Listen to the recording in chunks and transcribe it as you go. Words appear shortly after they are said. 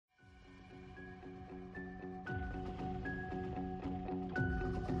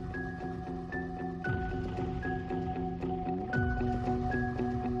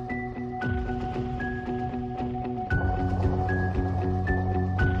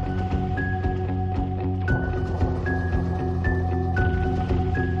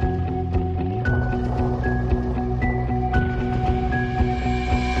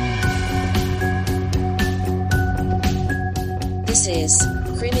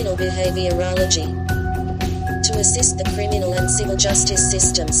criminal behaviorology, to assist the criminal and civil justice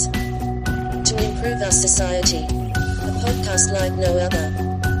systems, to improve our society. A podcast like no other.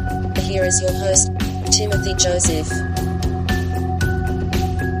 Here is your host, Timothy Joseph.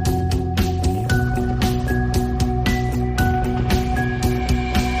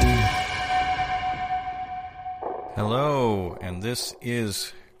 Hello, and this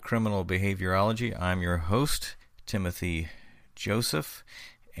is Criminal Behaviorology. I'm your host, Timothy Joseph,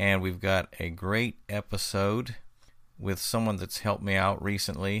 and we've got a great episode with someone that's helped me out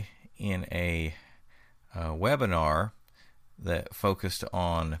recently in a webinar that focused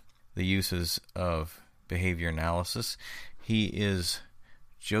on the uses of behavior analysis. He is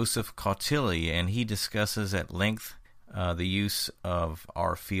Joseph Kautilyi, and he discusses at length the use of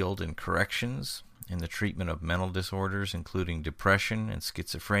our field in corrections in the treatment of mental disorders, including depression and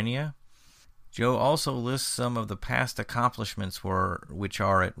schizophrenia. Joe also lists some of the past accomplishments which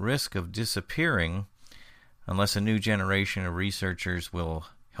are at risk of disappearing unless a new generation of researchers will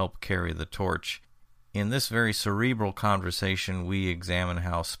help carry the torch. In this very cerebral conversation, we examine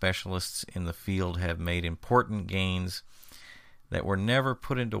how specialists in the field have made important gains that were never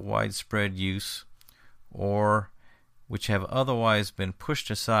put into widespread use or which have otherwise been pushed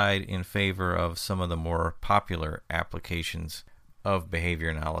aside in favor of some of the more popular applications of behavior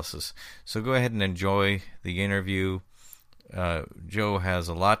analysis. So go ahead and enjoy the interview. Joe has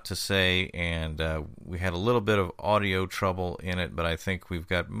a lot to say, and we had a little bit of audio trouble in it, but I think we've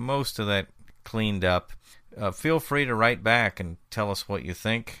got most of that cleaned up. Feel free to write back and tell us what you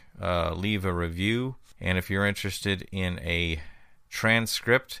think. Leave a review, and if you're interested in a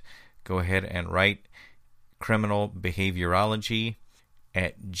transcript, go ahead and write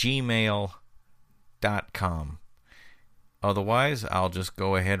criminalbehaviorology@gmail.com. Otherwise, I'll just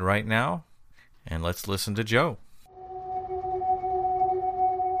go ahead right now, and let's listen to Joe.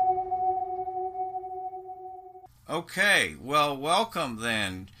 Okay, well, welcome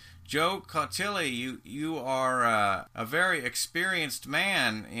then. Joe Kautilyi, you are a very experienced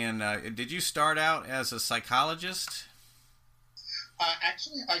man. Did you start out as a psychologist?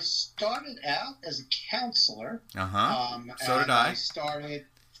 Actually, I started out as a counselor. So did I. I started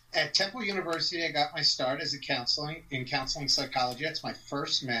at Temple University. I got my start as in counseling psychology. That's my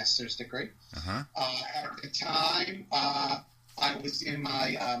first master's degree. At the time, I was in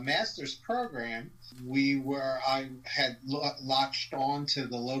my master's program. I had latched on to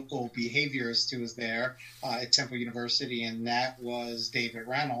the local behaviorist who was there at Temple University, and that was David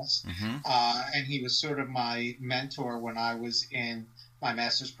Reynolds. And he was sort of my mentor when I was in my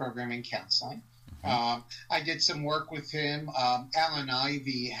master's program in counseling. I did some work with him. Alan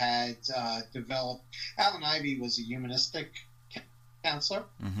Ivy had Alan Ivy was a humanistic counselor,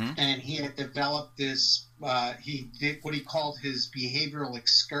 and he had developed this, he did what he called his behavioral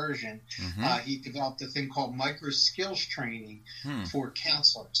excursion. He developed a thing called micro skills training for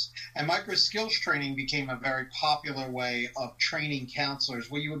counselors. And micro skills training became a very popular way of training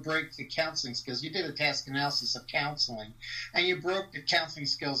counselors, where you would break the counseling skills. You did a task analysis of counseling, and you broke the counseling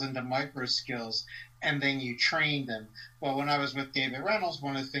skills into micro skills, and then you trained them. Well, when I was with David Reynolds,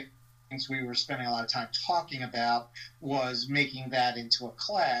 one of the things we were spending a lot of time talking about was making that into a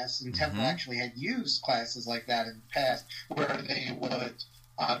class, and Temple actually had used classes like that in the past, where they would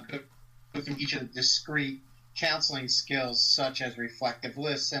go through each of the discrete counseling skills, such as reflective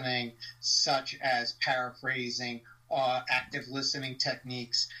listening, such as paraphrasing, active listening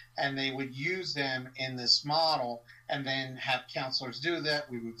techniques, and they would use them in this model and then have counselors do that.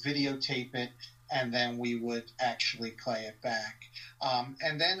 We would videotape it, and then we would actually play it back.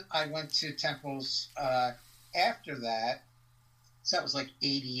 And then I went to Temple's after that. So that was like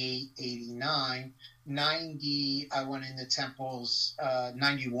 88, 89. 90, I went into Temple's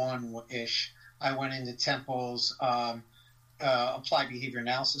 91-ish. I went into Temple's Applied Behavior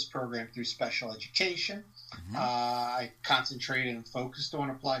Analysis program through special education. I concentrated and focused on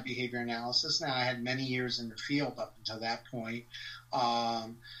applied behavior analysis. Now, I had many years in the field up until that point.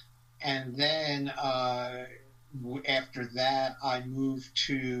 And then after that, I moved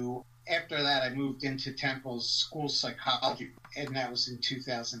into Temple's school psychology, and that was in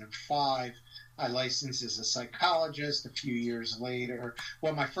 2005. I licensed as a psychologist a few years later.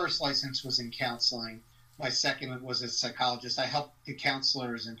 Well, my first license was in counseling. My second was as a psychologist. I helped the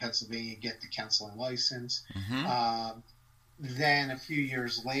counselors in Pennsylvania get the counseling license. Then a few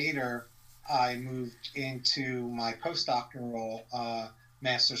years later, I moved into my postdoctoral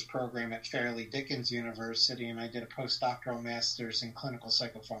master's program at Fairleigh Dickinson University, and I did a postdoctoral master's in clinical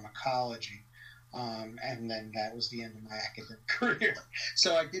psychopharmacology. And then that was the end of my academic career.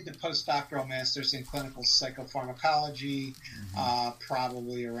 So I did the postdoctoral master's in clinical psychopharmacology,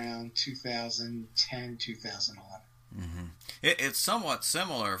 probably around 2010, 2011. Mm-hmm. It's somewhat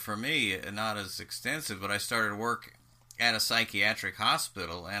similar for me, not as extensive, but I started work at a psychiatric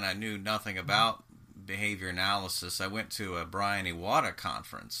hospital, and I knew nothing about behavior analysis. I went to a Brian Iwata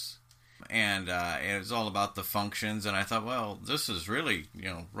conference, and it was all about the functions, and I thought, well, this is really,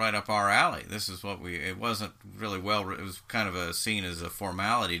 right up our alley. This is what it wasn't really it was kind of seen as a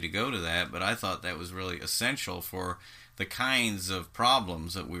formality to go to that, but I thought that was really essential for the kinds of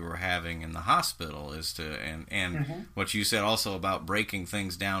problems that we were having in the hospital, and what you said also about breaking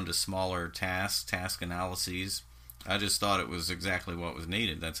things down to smaller task analyses. I just thought it was exactly what was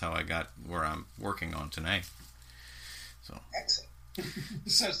needed. That's how I got where I'm working on today. So excellent.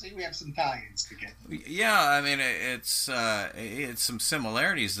 So see, we have some tie-ins together. Yeah, I mean it's some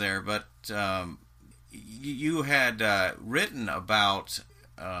similarities there, but you had written about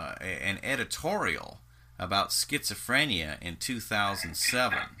an editorial about schizophrenia in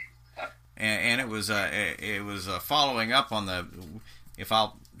 2007, and it was following up on the. If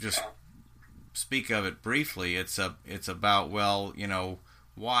I'll just speak of it briefly, it's about, well,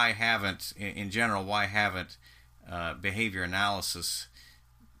 why haven't behavior analysis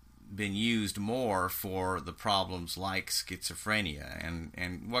been used more for the problems like schizophrenia,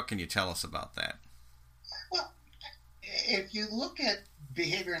 and what can you tell us about that? Well, if you look at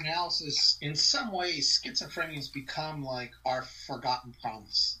behavior analysis, in some ways, schizophrenia has become like our forgotten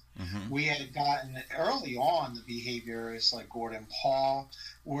promise. Mm-hmm. We had gotten early on the behaviorists like Gordon Paul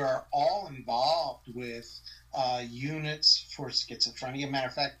were all involved with units for schizophrenia. Matter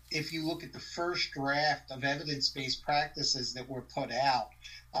of fact, if you look at the first draft of evidence-based practices that were put out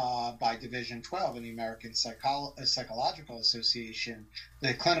by Division 12 in the American Psychological Association,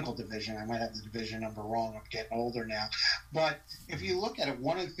 the clinical division, I might have the division number wrong, I'm getting older now, but if you look at it,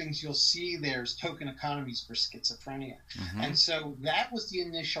 one of the things you'll see there's token economies for schizophrenia. Mm-hmm. And so that was the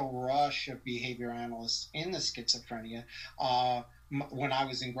initial rush of behavior analysts in the schizophrenia. When I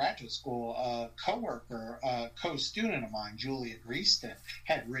was in graduate school, a coworker, a co-student of mine, Julia Grieston,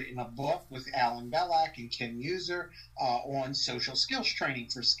 had written a book with Alan Belak and Kim User on social skills training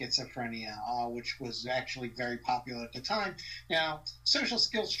for schizophrenia, which was actually very popular at the time. Now, social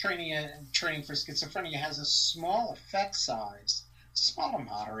skills training for schizophrenia has a small effect size, small to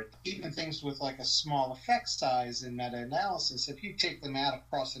moderate, even things with like a small effect size in meta-analysis, if you take them out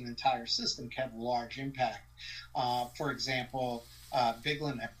across an entire system, can have a large impact. For example,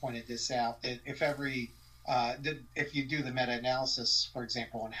 Biglin had pointed this out, that if you do the meta-analysis, for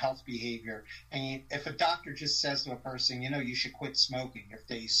example, on health behavior, and if a doctor just says to a person, you should quit smoking if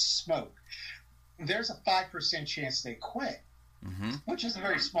they smoke, there's a 5% chance they quit. Mm-hmm. Which is a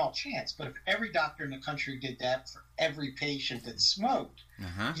very small chance, but if every doctor in the country did that for every patient that smoked,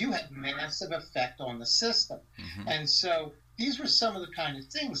 you had massive effect on the system. Mm-hmm. And so these were some of the kind of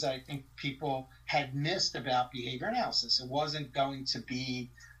things that I think people had missed about behavior analysis. It wasn't going to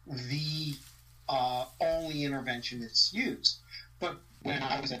be the only intervention that's used. But when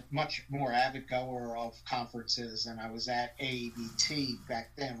I was a much more avid goer of conferences, and I was at AABT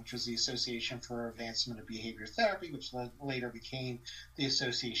back then, which was the Association for Advancement of Behavior Therapy, which later became the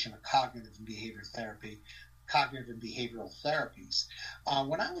Association of Cognitive and Behavioral Therapies.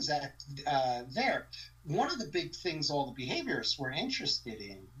 When I was at there, one of the big things all the behaviorists were interested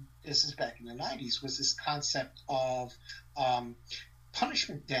in, this is back in the 90s, was this concept of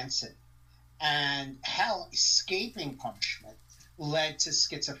punishment density and how escaping punishment led to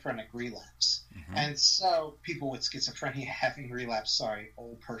schizophrenic relapse. Mm-hmm. And so people with schizophrenia having relapse,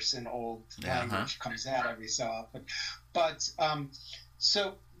 old language comes out every so often. But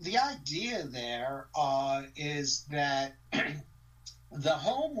so the idea there is that the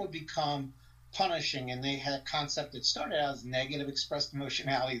home would become punishing, and they had a concept that started out as negative expressed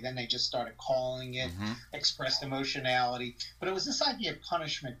emotionality, then they just started calling it expressed emotionality, but it was this idea of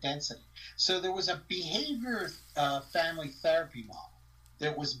punishment density. So there was a behavior family therapy model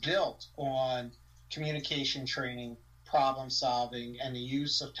that was built on communication training, problem solving, and the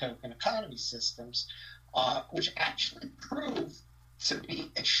use of token economy systems, which actually proved to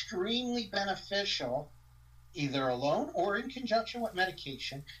be extremely beneficial, either alone or in conjunction with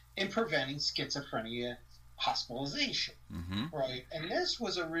medication, in preventing schizophrenia hospitalization, right? And this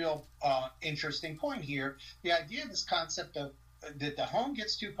was a real interesting point here. The idea of this concept of that the home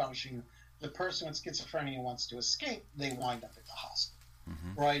gets too punishing, the person with schizophrenia wants to escape, they wind up at the hospital.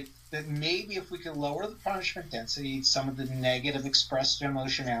 right? That maybe if we could lower the punishment density, some of the negative expressed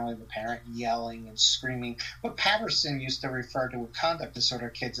emotionality, the parent yelling and screaming, what Patterson used to refer to with conduct disorder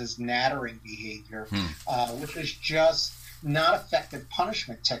kids as nattering behavior, which is just not effective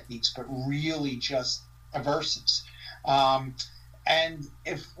punishment techniques, but really just aversives. And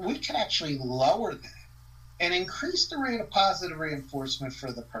if we could actually lower that and increase the rate of positive reinforcement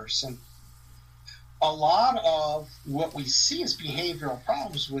for the person, a lot of what we see as behavioral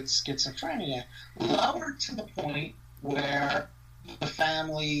problems with schizophrenia lower to the point where the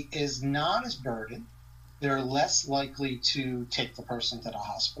family is not as burdened. They're less likely to take the person to the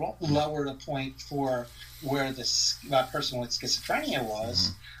hospital. Lower the point for where the person with schizophrenia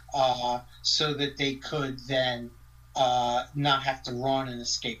was, so that they could then not have to run and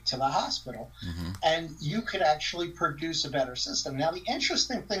escape to the hospital. And you could actually produce a better system. Now, the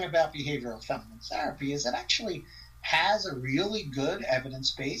interesting thing about behavioral family therapy is it actually has a really good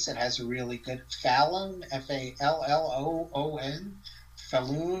evidence base. It has a really good Fallon, Falloon,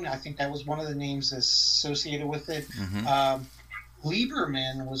 Falloon, I think that was one of the names associated with it.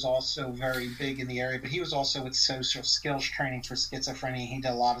 Lieberman was also very big in the area, but he was also with social skills training for schizophrenia. He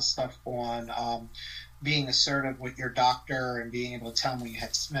did a lot of stuff on being assertive with your doctor and being able to tell them when you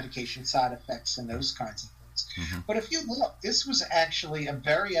had medication side effects and those kinds of things. But if you look, this was actually a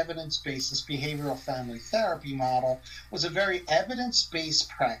very evidence-based, this behavioral family therapy model was a very evidence-based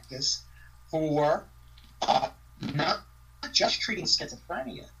practice for not just treating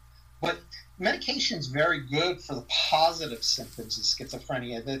schizophrenia, but medication is very good for the positive symptoms of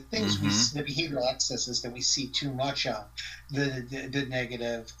schizophrenia, the things we see, the behavioral excesses that we see too much of, the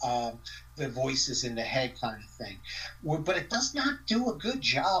negative, the voices in the head kind of thing. But it does not do a good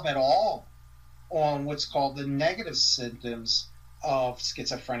job at all on what's called the negative symptoms of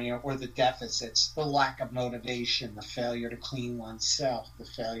schizophrenia, or the deficits, the lack of motivation, the failure to clean oneself, the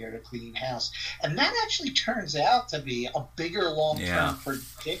failure to clean house. And that actually turns out to be a bigger long-term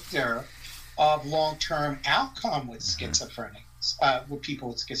predictor of long-term outcome with schizophrenia, with people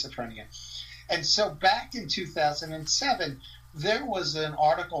with schizophrenia. And so back in 2007, there was an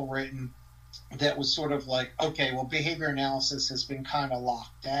article written that was sort of like, okay, well, behavior analysis has been kind of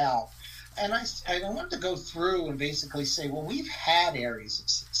locked out. And I wanted to go through and basically say, well, we've had areas of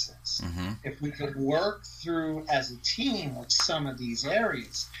success. If we could work through as a team with some of these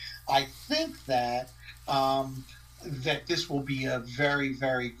areas, I think that that this will be a very,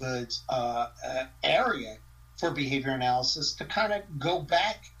 very good area for behavior analysis to kind of go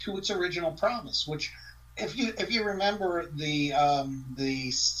back to its original promise, which if you remember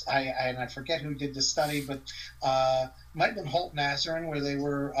I forget who did the study, but might have been Holt Mazarin, where they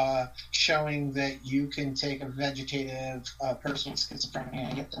were showing that you can take a vegetative person with schizophrenia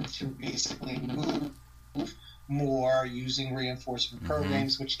and get them to basically move more using reinforcement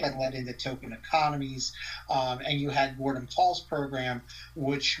programs, which then led into token economies. And you had Gordon Paul's program,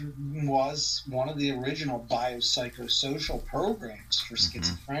 which was one of the original biopsychosocial programs for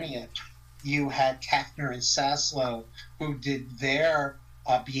schizophrenia. You had Kaffner and Saslow, who did their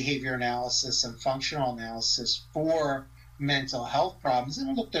behavior analysis and functional analysis for mental health problems,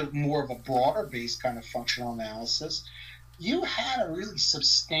 and looked at more of a broader-based kind of functional analysis. You had a really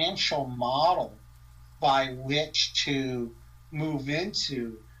substantial model by which to move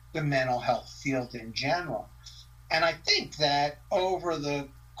into the mental health field in general. And I think that over the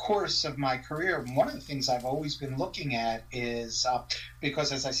course of my career, one of the things I've always been looking at is,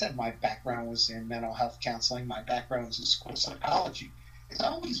 because as I said, my background was in mental health counseling, my background was in school psychology, it's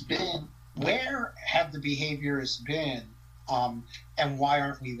always been, where have the behaviors been, and why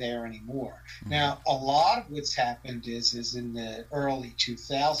aren't we there anymore? Now, a lot of what's happened is in the early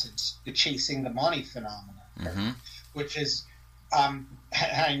 2000s, the chasing the money phenomenon, which is,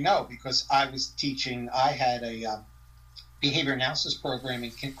 I know because I was teaching, I had a behavior analysis program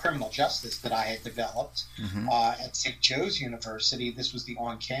in criminal justice that I had developed at St. Joe's University. This was the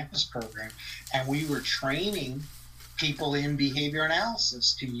on-campus program, and we were training people in behavior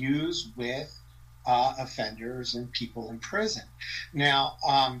analysis to use with offenders and people in prison. Now,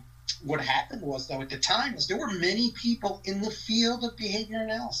 what happened was, though, at the time, is there were many people in the field of behavior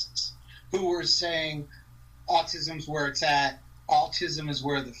analysis who were saying autism's where it's at, autism is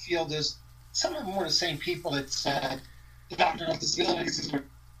where the field is. Some of them were the same people that said developmental disabilities is where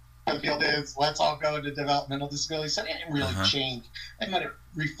the field is, let's all go into developmental disabilities. So they didn't really change. They might have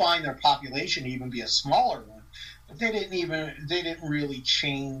refined their population to even be a smaller one, but they didn't really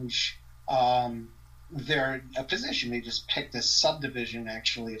change they're in a position. They just picked a subdivision,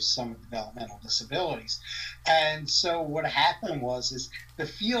 actually, of some developmental disabilities. And so what happened is the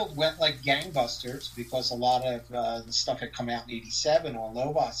field went like gangbusters, because a lot of the stuff had come out in 87 on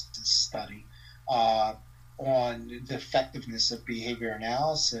Lobos' study on the effectiveness of behavior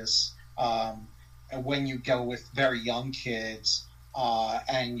analysis when you go with very young kids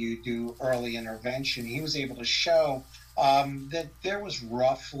and you do early intervention. He was able to show that there was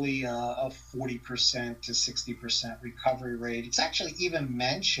roughly a 40% to 60% recovery rate. It's actually even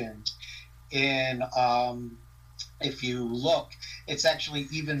mentioned in, if you look, it's actually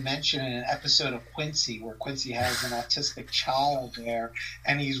even mentioned in an episode of Quincy, where Quincy has an autistic child there,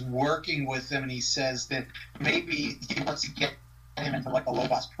 and he's working with him, and he says that maybe he wants to get him into like a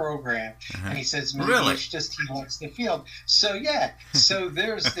Lobos program, and he says maybe it's just he likes the field. So so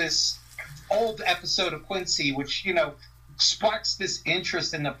there's this old episode of Quincy, which, you know, sparks this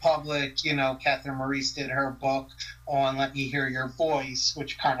interest in the public. You know, Catherine Maurice did her book on Let Me Hear Your Voice,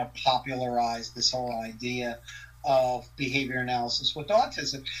 which kind of popularized this whole idea of behavior analysis with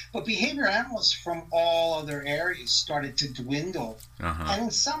autism. But behavior analysts from all other areas started to dwindle, and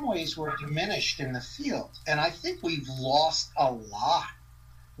in some ways were diminished in the field. And I think we've lost a lot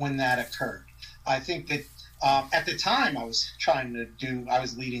when that occurred. I think that at the time I was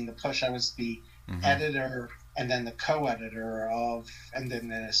leading the push. I was the editor and then the co-editor of, and then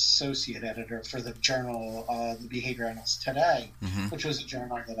the associate editor for the journal, The Behavior Analyst Today, which was a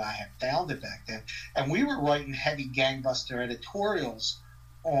journal that I had founded back then. And we were writing heavy gangbuster editorials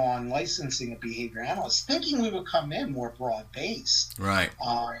on licensing of behavior analysts, thinking we would come in more broad-based. Right.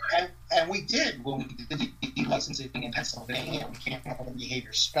 And we did. When we did the licensing in Pennsylvania, we came up with a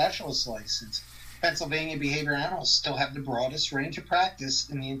behavior specialist license. Pennsylvania behavior analysts still have the broadest range of practice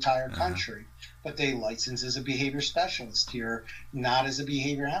in the entire country, but they license as a behavior specialist here, not as a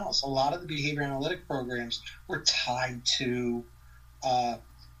behavior analyst. A lot of the behavior analytic programs were tied to the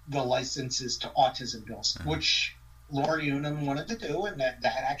licenses to autism bills, which Lori Unum wanted to do, and that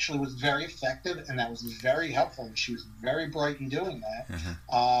actually was very effective, and that was very helpful, and she was very bright in doing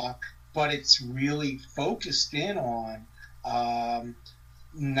that. But it's really focused in on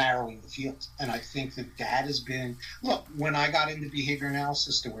narrowing the field. And I think that has been, look, when I got into behavior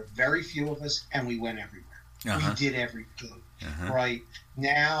analysis, there were very few of us, and we went everywhere. We did everything. Right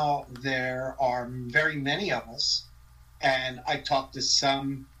now there are very many of us, and I talked to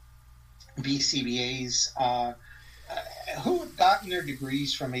some BCBAs who had gotten their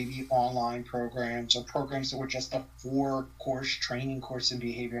degrees from maybe online programs or programs that were just a 4-course training course in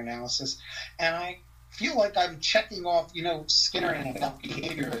behavior analysis, and I feel like I'm checking off, you know, Skinner and about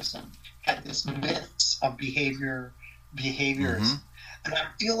behaviorism had this myths of behaviorism. And I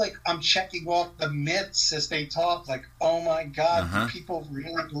feel like I'm checking off the myths as they talk, like, oh my God, do people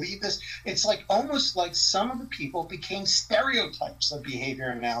really believe this? It's like almost like some of the people became stereotypes of behavior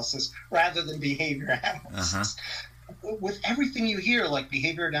analysis rather than behavior analysis. With everything you hear, like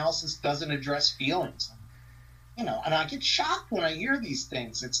behavior analysis doesn't address feelings. You know, and I get shocked when I hear these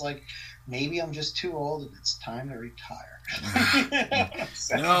things. It's like, maybe I'm just too old and it's time to retire.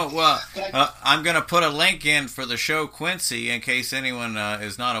 I'm going to put a link in for the show Quincy in case anyone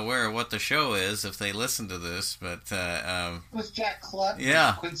is not aware of what the show is if they listen to this. But it was Jack Clutt,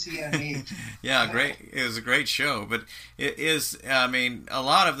 Quincy and me. Great. It was a great show. But it is, I mean, a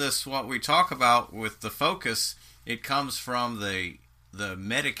lot of this, what we talk about with the focus, it comes from the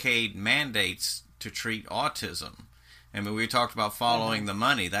Medicaid mandates to treat autism. I mean, we talked about following the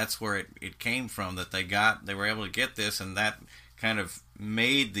money. That's where it came from, that they were able to get this, and that kind of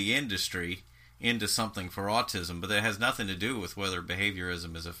made the industry into something for autism. But that has nothing to do with whether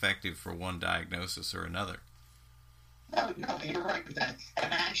behaviorism is effective for one diagnosis or another. No, you're right with that.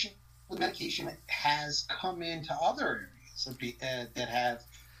 And actually, the medication has come into other areas that have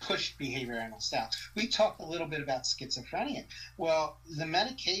pushed behavior analysts out. We talked a little bit about schizophrenia. Well, the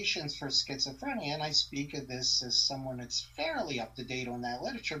medications for schizophrenia, and I speak of this as someone that's fairly up to date on that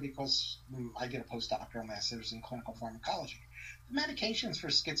literature because I did a postdoctoral master's in clinical pharmacology. The medications for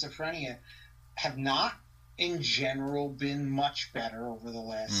schizophrenia have not, in general, been much better over the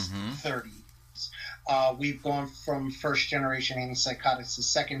last 30 years. We've gone from first-generation antipsychotics to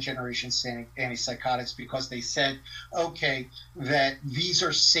second-generation antipsychotics because they said, okay, that these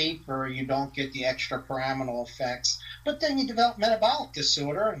are safer, you don't get the extrapyramidal effects, but then you develop metabolic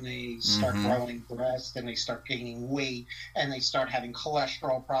disorder, and they start growing breasts, and they start gaining weight, and they start having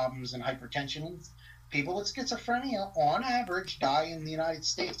cholesterol problems and hypertension. People with schizophrenia, on average, die in the United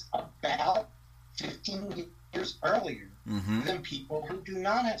States about 15 years earlier than people who do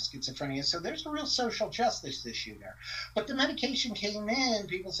not have schizophrenia. So there's a real social justice issue there. But the medication came in,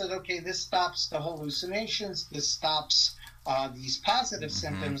 people said, okay, this stops the hallucinations, this stops these positive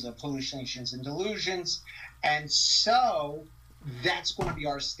symptoms of hallucinations and delusions, and so that's going to be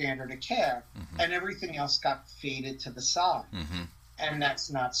our standard of care, and everything else got faded to the side. And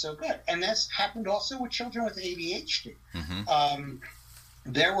that's not so good. And that's happened also with children with ADHD.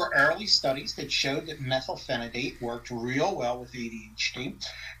 There were early studies that showed that methylphenidate worked real well with ADHD.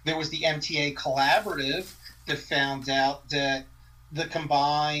 There was the MTA Collaborative that found out that the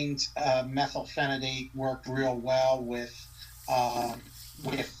combined methylphenidate worked real well with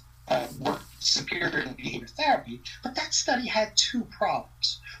superior to behavior therapy. But that study had two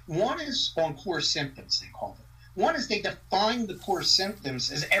problems. One is on core symptoms, they called it. One is they defined the core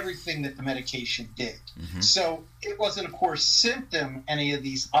symptoms as everything that the medication did. So it wasn't a core symptom, any of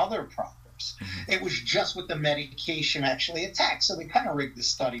these other problems. It was just what the medication actually attacked. So they kind of rigged the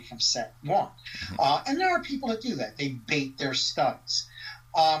study from set one. And there are people that do that. They bait their studies.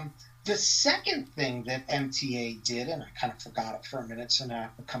 The second thing that MTA did, and I kind of forgot it for a minute, so now I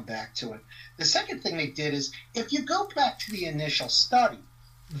have to come back to it. The second thing they did is, if you go back to the initial study,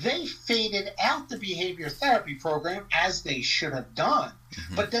 they faded out the behavior therapy program, as they should have done.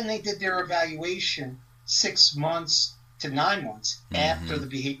 But then they did their evaluation 6 months to 9 months after the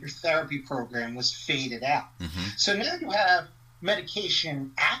behavior therapy program was faded out. So now you have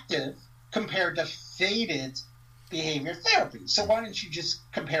medication active compared to faded behavior therapy. So why don't you just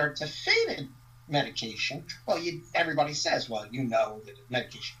compare it to faded medication? Well, everybody says, well, you know that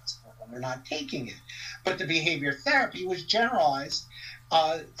medication doesn't work when they're not taking it. But the behavior therapy was generalized.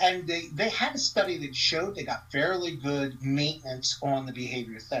 And they had a study that showed they got fairly good maintenance on the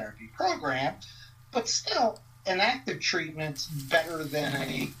behavior therapy program, but still an active treatment's better than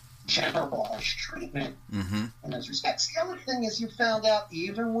a generalized treatment in those respects. The other thing is, you found out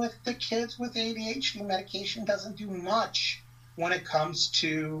even with the kids with ADHD, medication doesn't do much when it comes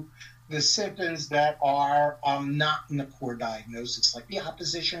to the symptoms that are not in the core diagnosis, like the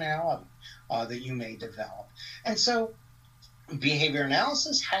oppositionality that you may develop. And so behavior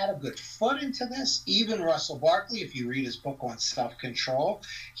analysis had a good foot into this. Even Russell Barkley, if you read his book on self-control,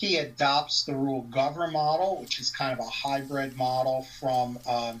 he adopts the rule-govern model, which is kind of a hybrid model from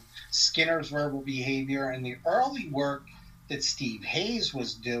Skinner's verbal behavior, and the early work that Steve Hayes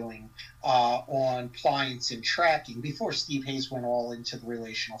was doing on pliance and tracking. Before Steve Hayes went all into the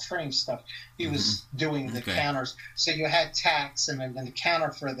relational frame stuff, he was doing the counters. So you had tacks, and then the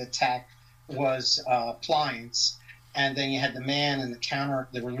counter for the tack was pliance. And then you had the man, and the counter,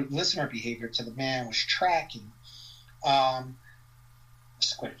 the listener behavior to the man was tracking.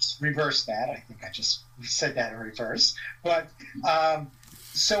 Reverse that. I think I just said that in reverse. But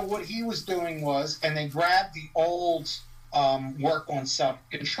so what he was doing was, and they grabbed the old work on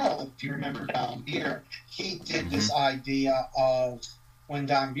self-control. If you remember Don Beer, he did this idea of, when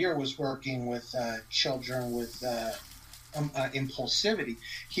Don Beer was working with children with impulsivity,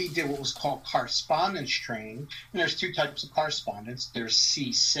 he did what was called correspondence training. And there's two types of correspondence. There's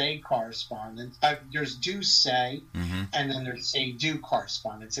see-say correspondence. There's do-say, and then there's say-do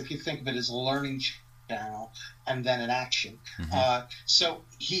correspondence. If you think of it as a learning channel and then an action. So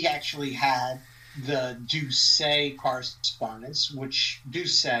he actually had the do-say correspondence, which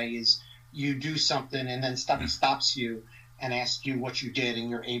do-say is you do something and then somebody stops you and asks you what you did, and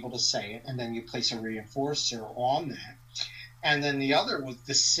you're able to say it, and then you place a reinforcer on that. And then the other was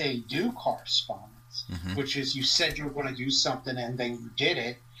the say-do correspondence, which is you said you were going to do something and then you did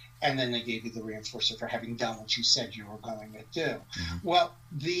it, and then they gave you the reinforcer for having done what you said you were going to do. Well,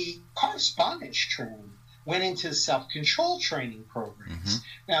 the correspondence training went into self-control training programs.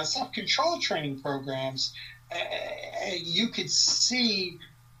 Now, self-control training programs, you could see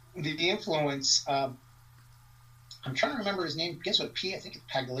the influence of, I'm trying to remember his name, begins with P, I think it's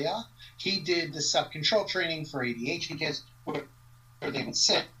Paglia. He did the self-control training for ADHD kids, where they would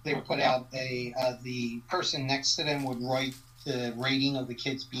sit, they would put out the person next to them would write the rating of the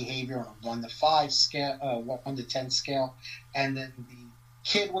kid's behavior on a 1 to 5 scale, 1 to 10 scale, and then the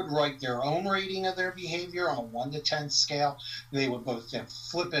kid would write their own rating of their behavior on a 1 to 10 scale. They would both then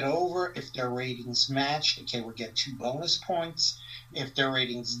flip it over. If their ratings matched, the kid would get 2 bonus points. If their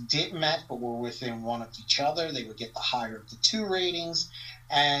ratings didn't match but were within one of each other, they would get the higher of the 2 ratings.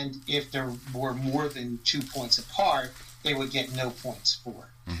 And if there were more than 2 points apart, they would get no points for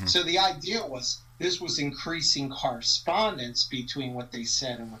it. So the idea was, this was increasing correspondence between what they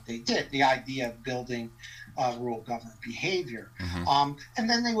said and what they did. The idea of building rule-governed behavior. And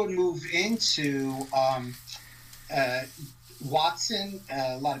then they would move into Watson,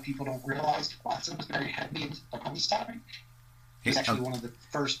 a lot of people don't realize Watson was very heavy into problem solving. He was actually one of the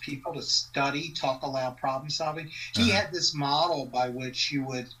first people to study talk aloud problem solving. He had this model by which you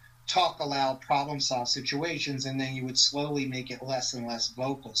would talk aloud, problem solve situations, and then you would slowly make it less and less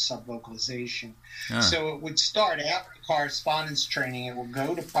vocal, sub-vocalization. So it would start after correspondence training, it would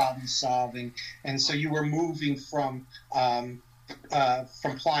go to problem solving, and so you were moving from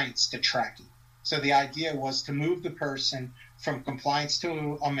compliance to tracking. So the idea was to move the person from compliance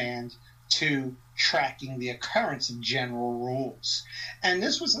to command to tracking the occurrence of general rules. And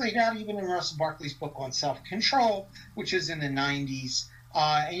this was laid out even in Russell Barkley's book on self-control, which is in the 90s.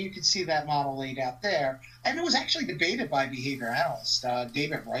 And you can see that model laid out there. And it was actually debated by behavior analysts.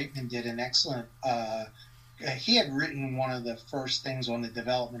 David Reitman did an excellent he had written one of the first things on the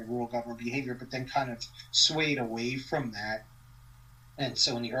development of rule-governed behavior, but then kind of swayed away from that. And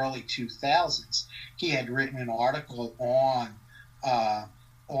so in the early 2000s, he had written an article on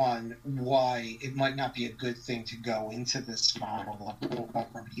why it might not be a good thing to go into this model of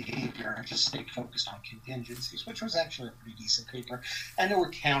rule-governed behavior and just stay focused on contingencies, which was actually a pretty decent paper. And there were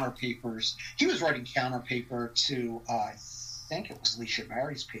counter papers. He was writing counter paper to, I think it was Alicia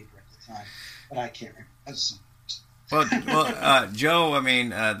Barry's paper at the time, but I can't remember. Well, Joe, I mean,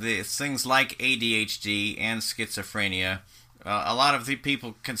 the things like ADHD and schizophrenia, a lot of the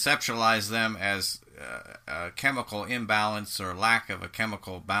people conceptualize them as a chemical imbalance or lack of a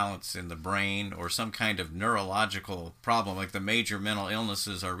chemical balance in the brain or some kind of neurological problem. Like the major mental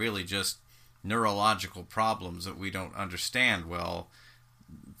illnesses are really just neurological problems that we don't understand well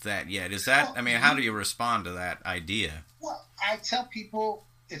that yet. Is that, I mean, how do you respond to that idea? Well, I tell people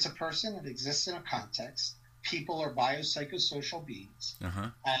it's a person that exists in a context. People are biopsychosocial beings.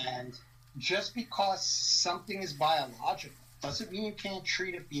 And just because something is biological doesn't mean you can't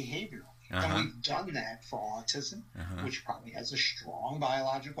treat it behaviorally. And we've done that for autism, which probably has a strong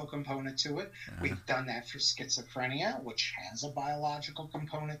biological component to it. We've done that for schizophrenia, which has a biological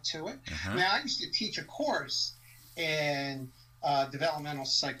component to it. Now, I used to teach a course in developmental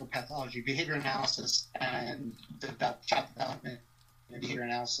psychopathology, behavior analysis, and child development, behavior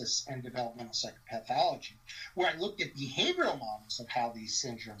analysis, and developmental psychopathology, where I looked at behavioral models of how these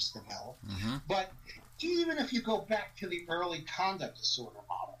syndromes develop. But even if you go back to the early conduct disorder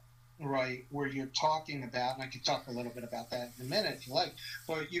model, right, where you're talking about, and I could talk a little bit about that in a minute if you like,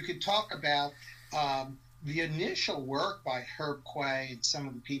 but you could talk about the initial work by Herb Quay and some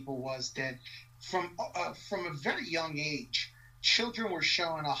of the people was that from a very young age, children were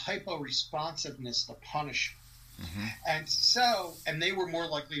showing a hypo-responsiveness to punishment. And they were more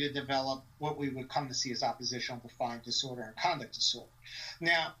likely to develop what we would come to see as oppositional defiant disorder and conduct disorder.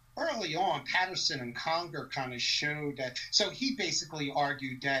 Now, early on, Patterson and Conger kind of showed that. So he basically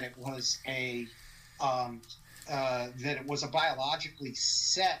argued that it was a biologically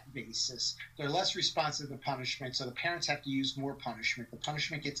set basis. They're less responsive to punishment, so the parents have to use more punishment. The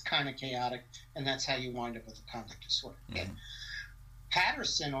punishment gets kind of chaotic, and that's how you wind up with a conduct disorder.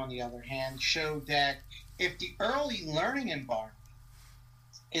 Patterson, on the other hand, showed that if the early learning environment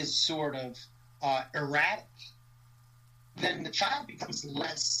is sort of erratic, then the child becomes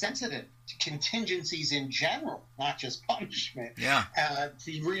less sensitive to contingencies in general, not just punishment.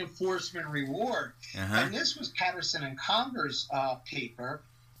 The reinforcement reward. And this was Patterson and Conger's paper,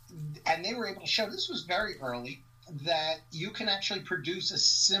 and they were able to show, this was very early, that you can actually produce a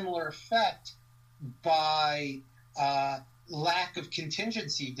similar effect by lack of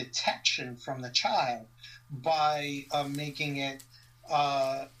contingency detection from the child by making it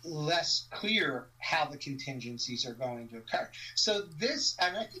less clear how the contingencies are going to occur. So this,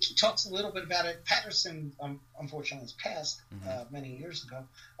 and I think he talks a little bit about it. Patterson, unfortunately, has passed many years ago,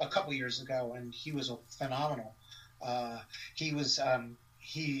 a couple years ago, and he was a phenomenal. He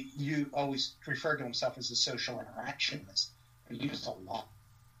always referred to himself as a social interactionist. He used a lot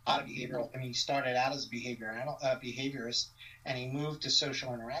of behavioral. I mean, he started out as a behaviorist, and he moved to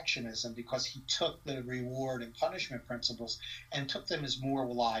social interactionism because he took the reward and punishment principles and took them as more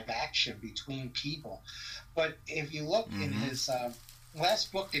live action between people. But if you look in his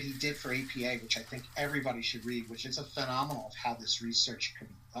last book that he did for APA, which I think everybody should read, which is a phenomenal of how this research can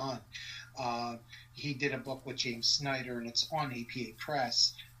be done, he did a book with James Snyder, and it's on APA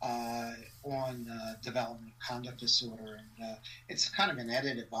Press, on development of conduct disorder, and it's kind of an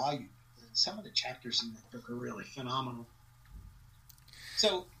edited volume. Some of the chapters in that book are really phenomenal.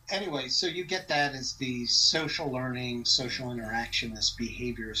 So anyway, so you get that as the social learning, social interactionist,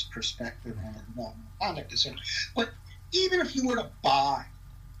 behaviorist perspective on the development of conduct disorder. But even if you were to buy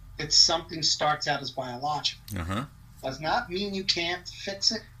that something starts out as biological, does not mean you can't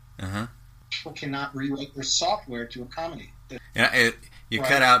fix it. people cannot rewrite their software to accommodate it. Yeah, you Right.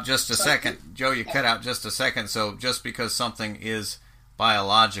 cut out just a So- second. Joe, you cut out just a second. So just because something is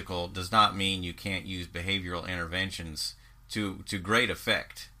biological does not mean you can't use behavioral interventions to great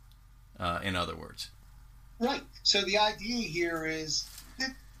effect, in other words. Right. So the idea here is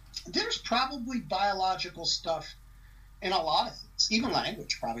that there's probably biological stuff in a lot of things. Even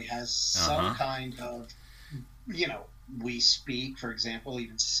language probably has some kind of, we speak, for example.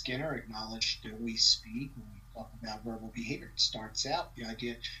 Even Skinner acknowledged that we speak when we talk about verbal behavior. It starts out the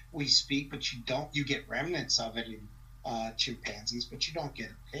idea we speak, but you get remnants of it in chimpanzees, but you don't get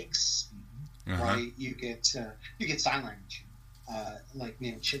pigs speaking, right? You get sign language, like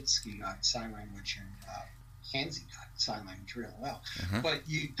Neil Chitsky got sign language and Kenzie got sign language real well, but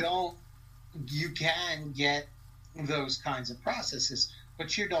you can get those kinds of processes,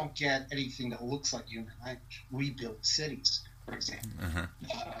 but you don't get anything that looks like human language. We build cities, for example.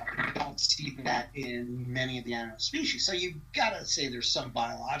 You don't see that in many of the animal species. So you've got to say there's some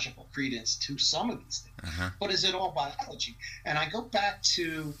biological credence to some of these things. But is it all biology? And I go back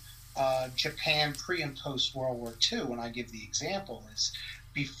to Japan pre and post World War II when I give the example is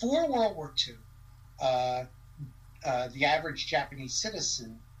before World War II, the average Japanese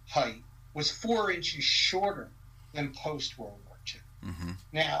citizen height was 4 inches shorter than post World War II.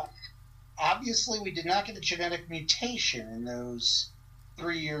 Now, obviously, we did not get a genetic mutation in those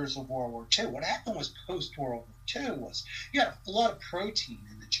 3 years of World War II. What happened was post World War II was you had a flood of protein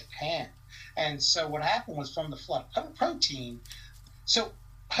in the Japan, and so what happened was from the flood of protein. So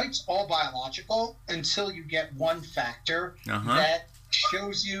height's all biological until you get one factor that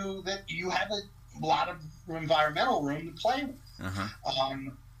shows you that you have a lot of environmental room to play with.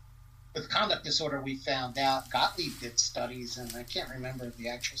 With conduct disorder, we found out, Gottlieb did studies, and I can't remember the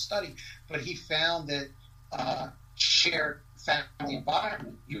actual study, but he found that shared family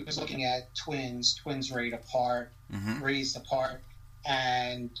environment, he was looking at twins raised apart,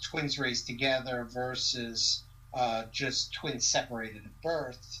 and twins raised together versus just twins separated at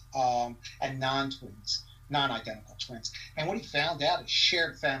birth, and non-twins, non-identical twins. And what he found out is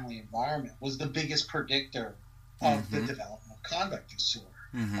shared family environment was the biggest predictor of the development of conduct disorder.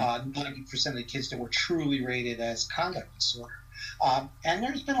 90% of the kids that were truly rated as conduct disorder. And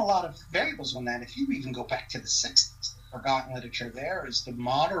there's been a lot of variables on that. If you even go back to the 60s, the forgotten literature there is the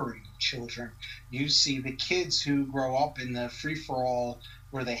monitoring of children. You see the kids who grow up in the free-for-all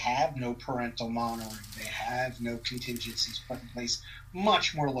where they have no parental monitoring, they have no contingencies put in place,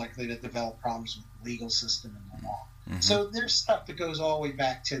 much more likely to develop problems with the legal system and the law. So there's stuff that goes all the way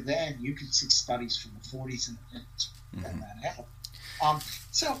back to then. You can see studies from the 40s and the 50s when that happened.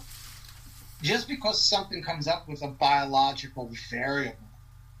 So just because something comes up with a biological variable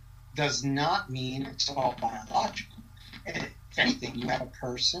does not mean it's all biological. If anything, you have a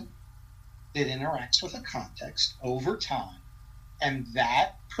person that interacts with a context over time, and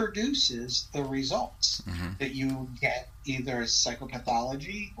that produces the results that you get either as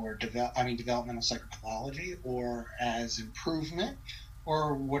psychopathology or developmental psychopathology or as improvement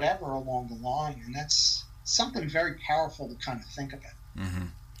or whatever along the line. And that's something very powerful to kind of think about.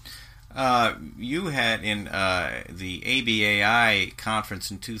 You had in the ABAI conference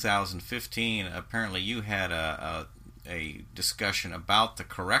in 2015, apparently you had a discussion about the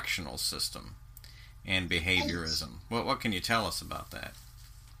correctional system and behaviorism. What can you tell us about that?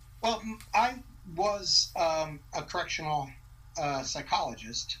 Well, I was a correctional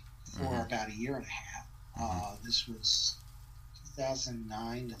psychologist for about a year and a half. This was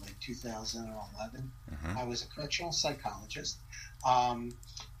 2009 to like 2011. I was a correctional psychologist.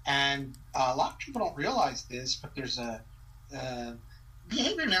 And a lot of people don't realize this, but there's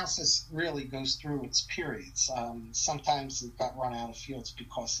behavior analysis really goes through its periods. Sometimes it got run out of fields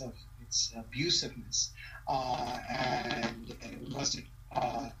because of its abusiveness, and it wasn't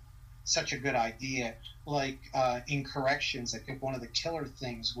such a good idea. Like in corrections, I think one of the killer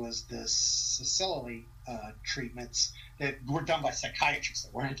things was the Cicely treatments that were done by psychiatrists,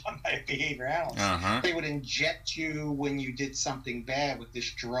 that weren't done by behavior analysts. They would inject you when you did something bad with this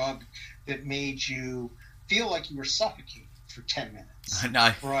drug that made you feel like you were suffocating for 10 minutes.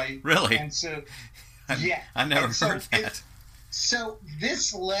 Right? Really? And so, I never heard that. So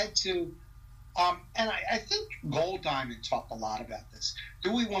this led to, and I think Gold Diamond talked a lot about this.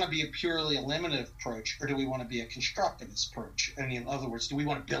 Do we want to be a purely eliminative approach, or do we want to be a constructivist approach? And in other words, do we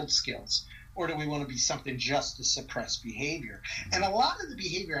want to build skills, or do we want to be something just to suppress behavior? And a lot of the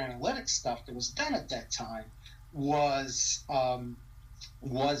behavior analytics stuff that was done at that time was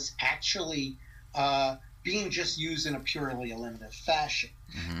actually being just used in a purely eliminative fashion.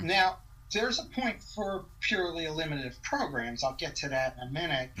 Now, there's a point for purely eliminative programs. I'll get to that in a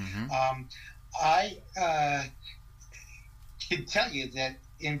minute. I can tell you that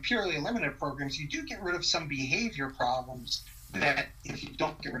in purely eliminative programs, you do get rid of some behavior problems that, if you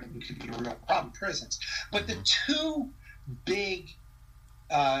don't get rid of them, could be a real problem in prisons. But the two big,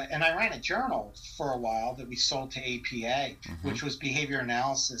 and I ran a journal for a while that we sold to APA, which was behavior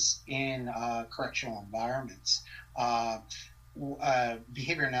analysis in correctional environments.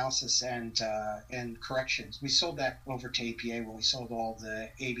 Behavior analysis and corrections. We sold that over to APA when we sold all the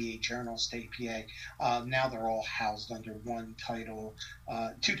ABA journals to APA. Now they're all housed under one title,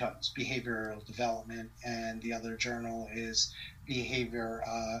 two titles: behavioral development, and the other journal is behavior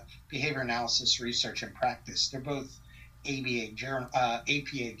analysis, research, and practice. They're both APA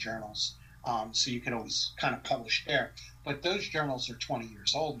journals, so you can always kind of publish there. But those journals are 20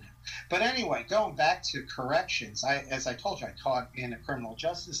 years old now. But anyway, going back to corrections, as I told you, I taught in a criminal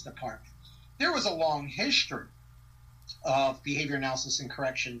justice department. There was a long history of behavior analysis and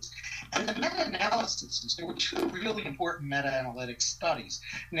corrections. And the meta-analysis, there were two really important meta-analytic studies.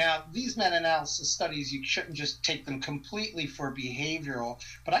 Now, these meta-analysis studies, you shouldn't just take them completely for behavioral,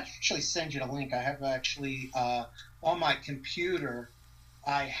 but I can actually send you the link. I have actually, on my computer,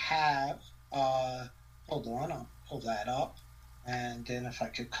 I have, hold on, I'll pull that up. And then if I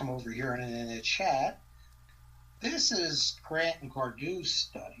could come over here and in the chat, this is Grant and Gardou's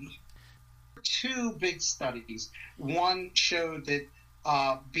study. Two big studies. One showed that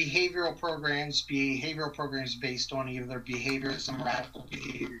behavioral programs based on either behaviorism, radical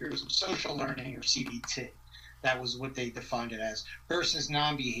behaviorism, social learning, or CBT. That was what they defined it as, versus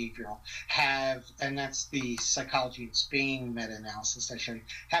non-behavioral, and that's the Psychology in Spain meta-analysis I showed you,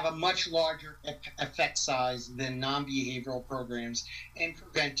 have a much larger effect size than non-behavioral programs in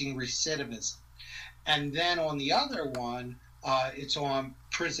preventing recidivism. And then on the other one, it's on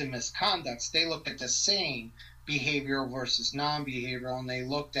prison misconducts. They looked at the same behavioral versus non-behavioral, and they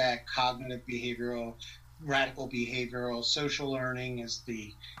looked at cognitive behavioral, radical behavioral, social learning as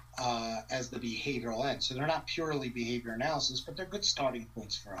the behavioral end. So they're not purely behavior analysis, but they're good starting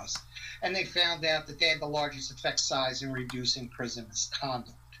points for us. And they found out that they had the largest effect size in reducing prison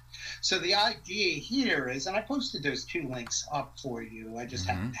misconduct. So the idea here is, and I posted those two links up for you. I just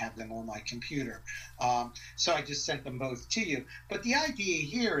happen to have them on my computer. So I just sent them both to you. But the idea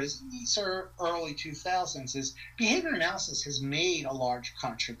here is, these are early 2000s, is behavior analysis has made a large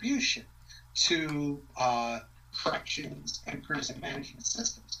contribution to corrections and prison management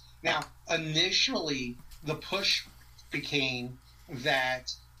systems. Now, initially, the push became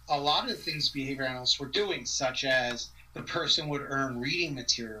that a lot of the things behavior analysts were doing, such as the person would earn reading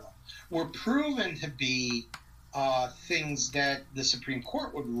material, were proven to be things that the Supreme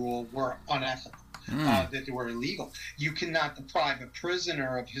Court would rule were unethical, that they were illegal. You cannot deprive a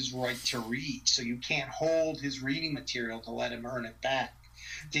prisoner of his right to read, so you can't hold his reading material to let him earn it back.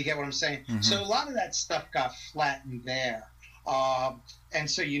 Do you get what I'm saying? So a lot of that stuff got flattened there. And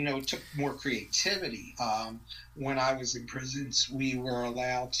so, it took more creativity. When I was in prisons, we were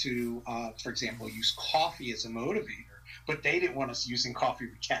allowed to, for example, use coffee as a motivator, but they didn't want us using coffee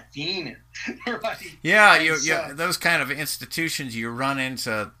with caffeine in it, right? Yeah, those kind of institutions, you run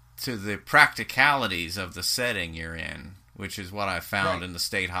into the practicalities of the setting you're in, which is what I found in the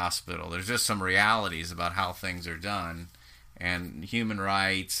state hospital. There's just some realities about how things are done, and human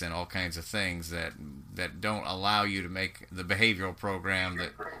rights and all kinds of things that don't allow you to make the behavioral program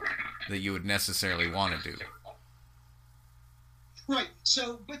that you would necessarily want to do. Right.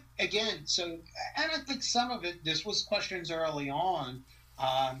 So, but again, and I think some of it, this was questions early on,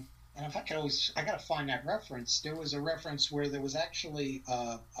 and if I got to find that reference. There was a reference where there was actually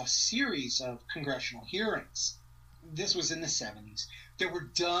a series of congressional hearings. This was in the 70s. That were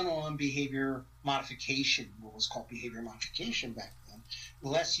done on behavior modification, what was called behavior modification back then.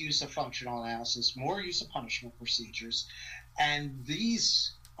 Less use of functional analysis, more use of punishment procedures. And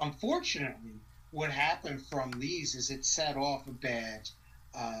these, unfortunately, what happened from these is it set off a bad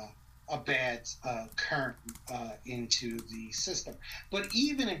current into the system. But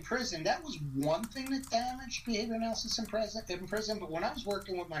even in prison, that was one thing that damaged behavior analysis in prison. But when I was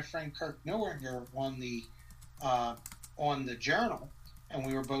working with my friend Kirk Noringer on the journal, and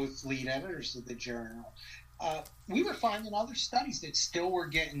we were both lead editors of the journal, we were finding other studies that still were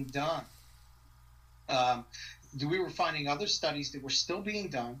getting done. We were finding other studies that were still being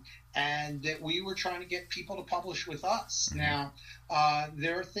done, and that we were trying to get people to publish with us. Now,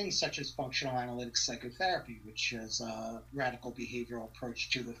 there are things such as functional analytic psychotherapy, which is a radical behavioral approach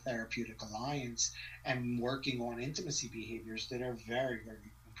to the therapeutic alliance, and working on intimacy behaviors that are very,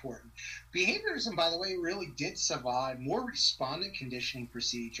 very important. Behaviorism, by the way, really did survive more respondent conditioning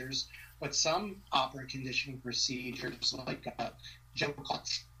procedures, but some operant conditioning procedures like Joe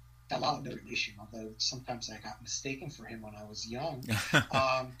Costello, although sometimes I got mistaken for him when I was young.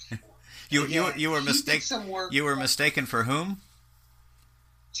 You were mistaken. You were mistaken for whom?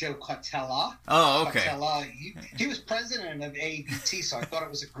 Joe Costello. Oh, okay. Costello, he was president of ABT, so I thought it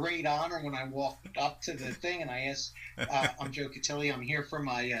was a great honor when I walked up to the thing and I asked, I'm Joe Cotilli, I'm here for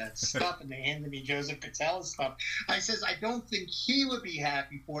my stuff, and they handed me Joseph Costello's stuff. I says, I don't think he would be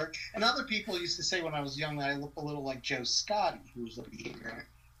happy for it. And other people used to say when I was young that I looked a little like Joe Scotti, who was a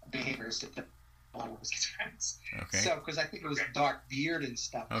behaviorist at the his friends. Okay. So, because I think it was a dark beard and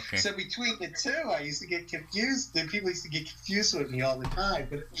stuff. Okay. So between the two, I used to get confused. The people used to get confused with me all the time,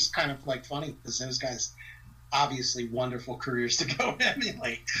 but it was kind of like funny because those guys, obviously, wonderful careers to go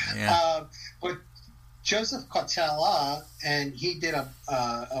emulate. Yeah. But Joseph Costello, and he did a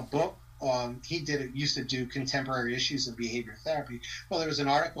book. Used to do contemporary issues of behavior therapy. Well, there was an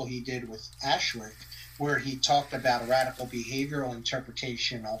article he did with Ashwick where he talked about a radical behavioral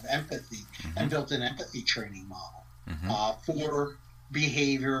interpretation of empathy and built an empathy training model for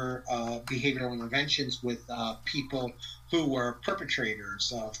behavioral interventions with people who were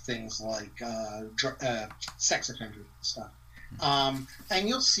perpetrators of things like sex offenders and stuff. And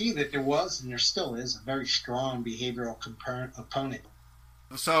you'll see that there was, and there still is, a very strong behavioral component.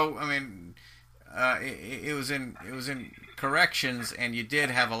 So, I mean, it was in corrections, and you did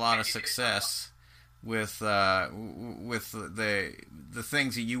have a lot of success with the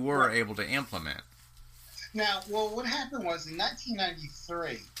things that you were able to implement. Now, well, what happened was in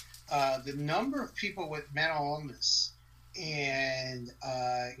 1993, the number of people with mental illness in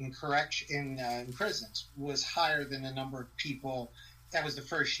prisons was higher than the number of people. That was the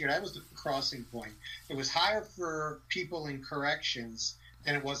first year. That was the crossing point. It was higher for people in corrections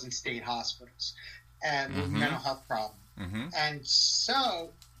than it was in state hospitals and with mental health problems. And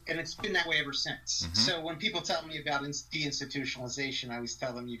so, and it's been that way ever since. So when people tell me about deinstitutionalization, I always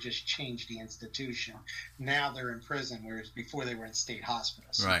tell them you just changed the institution. Now they're in prison, whereas before they were in state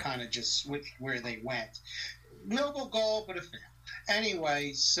hospitals. Right. So kind of just switched where they went. Noble goal, but a fail.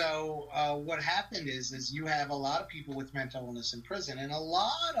 Anyway, so what happened is you have a lot of people with mental illness in prison, and a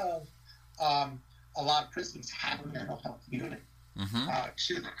lot of prisons have a mental health unit.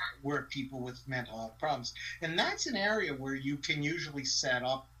 Where people with mental health problems, and that's an area where you can usually set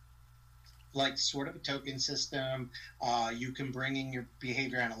up like sort of a token system. You can bring in your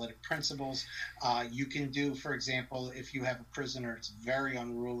behavior analytic principles. You can do, for example, if you have a prisoner it's very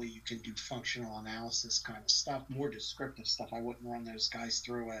unruly, you can do functional analysis kind of stuff, more descriptive stuff. I wouldn't run those guys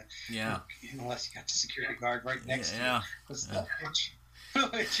through unless you got the security guard right next to you.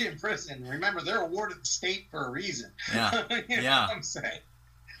 In prison. Remember, they're awarded the state for a reason. Yeah. You know what I'm saying?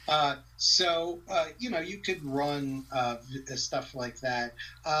 You could run stuff like that.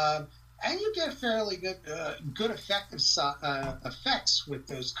 And you get fairly good effective effects with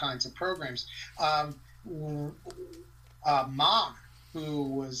those kinds of programs. Ma, who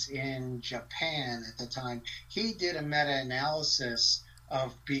was in Japan at the time, he did a meta-analysis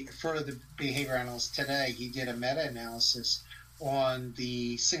for the behavior analysts today. He did a meta-analysis on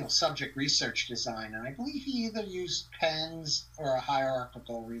the single subject research design, and I believe he either used PENS or a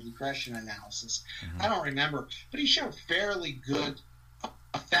hierarchical regression analysis. I don't remember, but he showed fairly good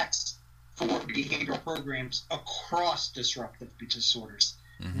effects for behavioral programs across disruptive disorders,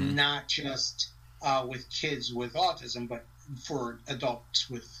 not just with kids with autism, but for adults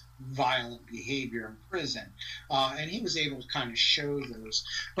with violent behavior in prison. And he was able to kind of show those.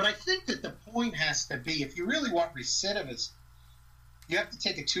 But I think that the point has to be, if you really want recidivism, you have to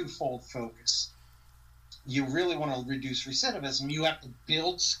take a twofold focus. You really want to reduce recidivism, you have to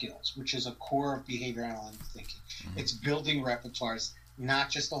build skills, which is a core of behavior analytic thinking. It's building repertoires, not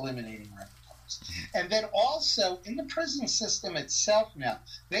just eliminating repertoires. And then also, in the prison system itself now,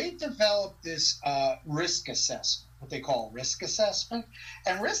 they developed this risk assessment, what they call risk assessment.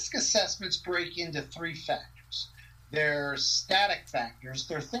 And risk assessments break into three factors. They're static factors.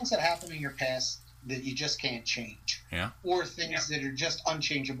 They're things that happen in your past that you just can't change, or things that are just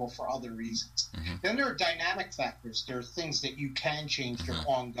unchangeable for other reasons. Then there are dynamic factors. There are things that you can change, they're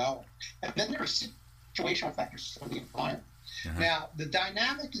ongoing. And then there are situational factors for the environment. Now, the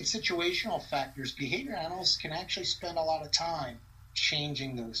dynamic and situational factors, behavior analysts can actually spend a lot of time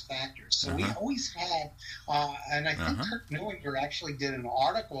changing those factors. So we always had, and I think Kirk Neuinger actually did an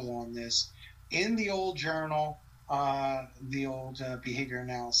article on this in the old journal, the old behavior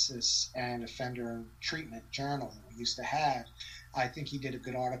analysis and offender treatment journal that we used to have. I think he did a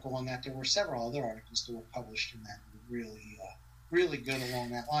good article on that. There were several other articles that were published in that that really really good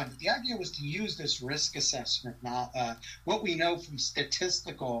along that line. But the idea was to use this risk assessment, what we know from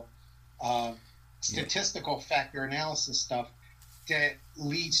statistical factor analysis stuff that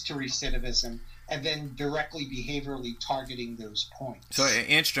leads to recidivism, and then directly behaviorally targeting those points. So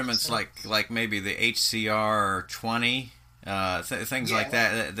instruments like maybe the HCR 20, things like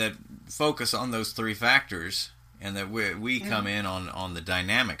that focus on those three factors, and that we come in on the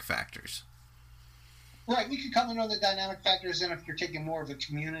dynamic factors. Right, we could come in on the dynamic factors, and if you're taking more of a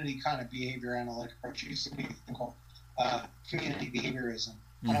community kind of behavior analytic approach, it used to be called community behaviorism.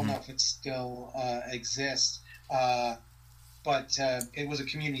 I don't know if it still exists, but it was a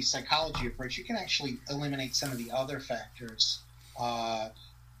community psychology approach. You can actually eliminate some of the other factors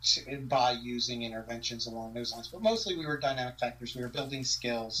by using interventions along those lines. But mostly we were dynamic factors. We were building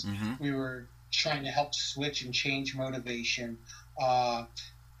skills. We were trying to help switch and change motivation.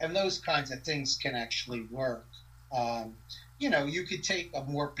 And those kinds of things can actually work. You could take a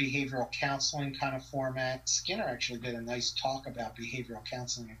more behavioral counseling kind of format. Skinner actually did a nice talk about behavioral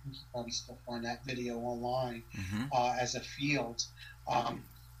counseling. I think you probably still find that video online as a field.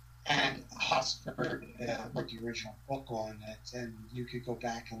 And Hosford wrote the original book on it, and you could go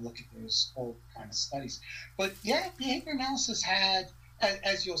back and look at those old kind of studies. But yeah, behavior analysis had,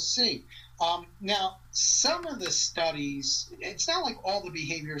 as you'll see, now some of the studies, it's not like all the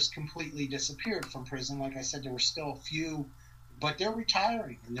behaviors completely disappeared from prison. Like I said, there were still a few, but they're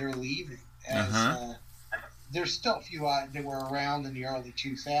retiring and they're leaving. There's still a few that were around in the early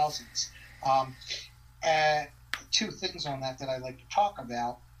 2000s. Two things on that I'd like to talk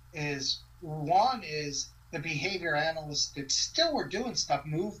about is, one is the behavior analysts that still were doing stuff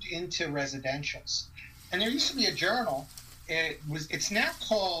moved into residentials. And there used to be a journal. It's now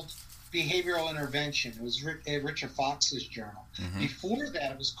called Behavioral Intervention. It was Richard Fox's journal. Before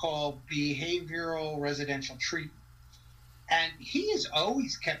that, it was called Behavioral Residential Treatment. And he has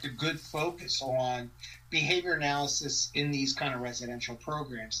always kept a good focus on behavior analysis in these kind of residential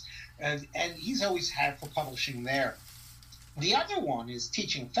programs. And he's always had for publishing there. The other one is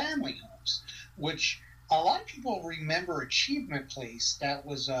Teaching Family Homes, which a lot of people remember Achievement Place. That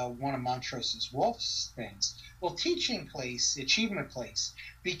was one of Montrose's Wolf's things. Well, Teaching Place, Achievement Place,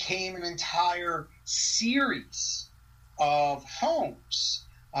 became an entire series of homes.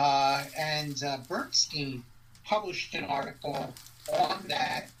 And Bernstein published an article on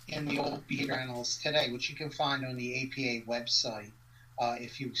that in the Old Behavior Analyst Today, which you can find on the APA website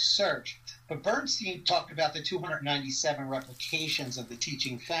if you search. But Bernstein talked about the 297 replications of the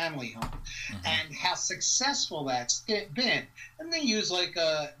Teaching Family Home and how successful that's been. And they used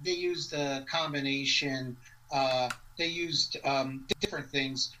a combination. They used different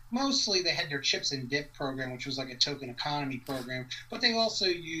things. Mostly they had their chips and dip program, which was like a token economy program, but they also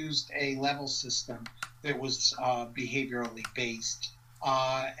used a level system that was behaviorally based.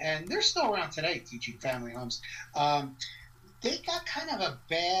 And they're still around today, Teaching Family Homes. They got kind of a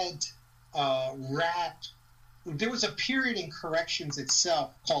bad rap. There was a period in corrections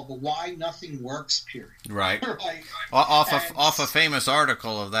itself called the Why Nothing Works period. Right. Off a famous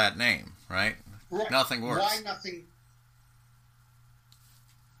article of that name, right? Right. Nothing works. Why nothing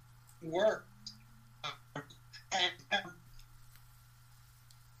worked. And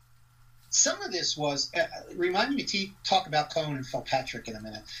some of this was, remind me to talk about Cohen and Philpatrick in a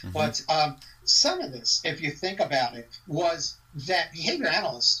minute, but some of this, if you think about it, was that behavior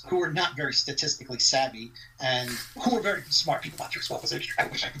analysts who were not very statistically savvy and who were very smart people, Montrose Wolf was, I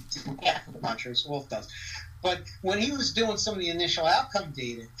wish I could do half of what Montrose Wolf does. But when he was doing some of the initial outcome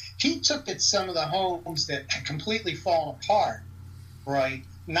data, he took at some of the homes that had completely fallen apart, right?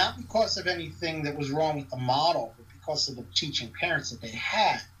 Not because of anything that was wrong with the model, but because of the teaching parents that they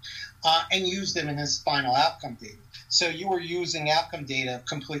had, and used them in his final outcome data. So you were using outcome data of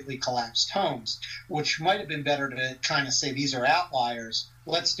completely collapsed homes, which might have been better to kind of say these are outliers.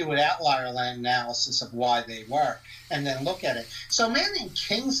 Let's do an outlier analysis of why they were, and then look at it. So a man named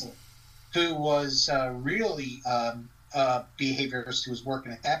Kingsley, who was really a behaviorist who was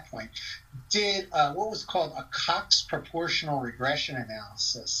working at that point, did what was called a Cox proportional regression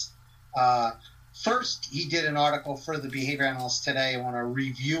analysis. First, he did an article for the Behavior Analyst Today on a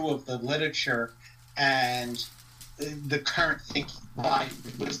review of the literature and the current thinking by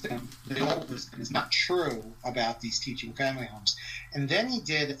wisdom, the old wisdom is not true about these teaching family homes. And then he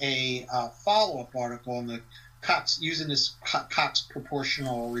did a follow-up article on the Cox, using this Cox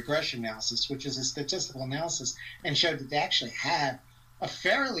proportional regression analysis, which is a statistical analysis, and showed that they actually have a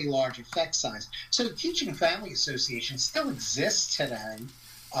fairly large effect size. So the Teaching Family Association still exists today,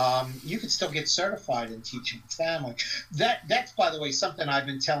 you could still get certified in teaching family. That's, by the way, something I've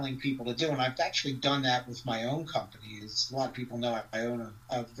been telling people to do, and I've actually done that with my own company. As a lot of people know, I own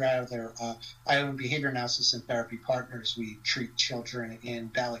Behavior Analysis and Therapy Partners. We treat children in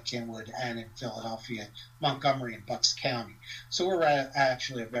Bala Cynwyd and in Philadelphia, Montgomery, and Bucks County. So we're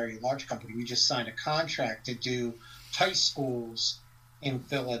actually a very large company. We just signed a contract to do high schools in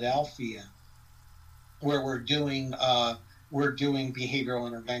Philadelphia, where we're doing behavioral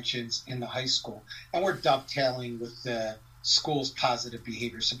interventions in the high school, and we're dovetailing with the school's positive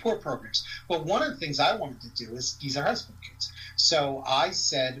behavior support programs. Well, one of the things I wanted to do is, these are high school kids. So I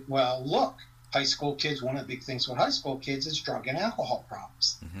said, well, look, high school kids, one of the big things with high school kids is drug and alcohol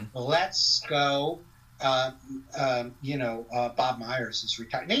problems. Let's go. Bob Myers is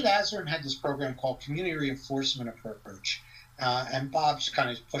retired. Nate Azerin had this program called Community Reinforcement Approach. And Bob's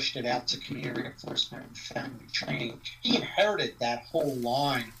kind of pushed it out to community reinforcement and family training. He inherited that whole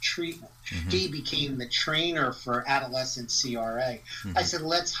line of treatment. He became the trainer for adolescent CRA. I said,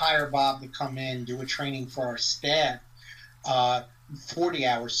 let's hire Bob to come in, do a training for our staff, 40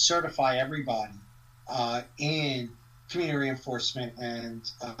 hours, certify everybody in community reinforcement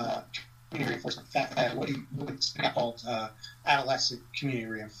and community reinforcement, what's called adolescent community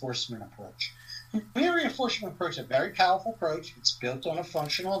reinforcement approach. Community reinforcement approach is a very powerful approach. It's built on a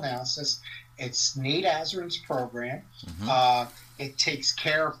functional analysis. It's Nate Azerin's program. It takes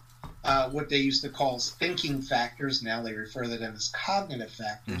care of what they used to call as thinking factors. Now they refer to them as cognitive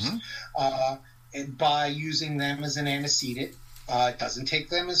factors. And by using them as an antecedent, it doesn't take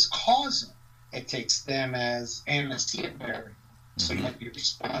them as causal. It takes them as antecedent variable. So you might be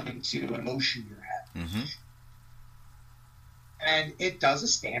responding to an emotion you're having. And it does a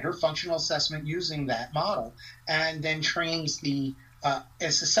standard functional assessment using that model, and then trains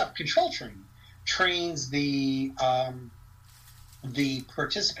it's a self-control training, trains the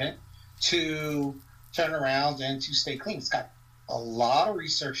participant to turn around and to stay clean. It's got a lot of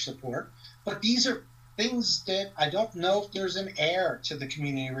research support, but these are things that I don't know if there's an heir to the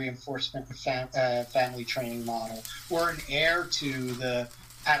community reinforcement and family training model, or an heir to the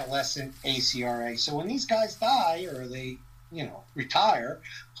adolescent ACRA. So when these guys die, or they retire,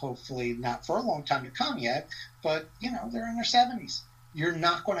 hopefully not for a long time to come yet, but, they're in their 70s. You're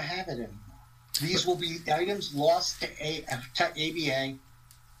not going to have it anymore. These will be items lost to ABA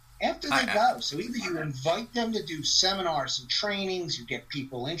after they go. So either you invite them to do seminars and trainings, you get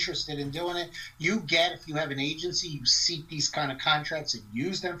people interested in doing it. If you have an agency, you seek these kind of contracts and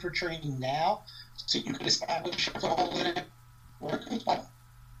use them for training now, so you can establish a whole in it.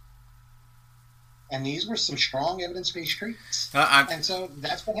 And these were some strong evidence-based treatments. And so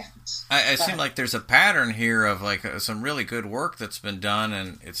that's what happens. It seems like there's a pattern here of some really good work that's been done,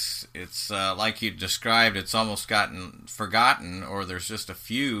 and it's like you described, it's almost gotten forgotten, or there's just a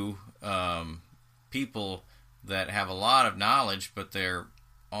few people that have a lot of knowledge, but they're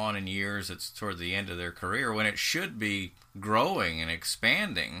on in years, it's toward the end of their career, when it should be growing and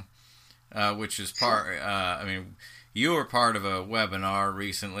expanding, which is part, you were part of a webinar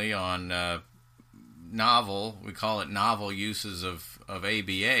recently on we call it novel uses of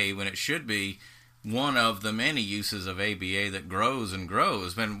ABA, when it should be one of the many uses of ABA that grows and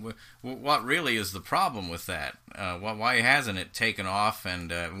grows. What really is the problem with that? Why hasn't it taken off? And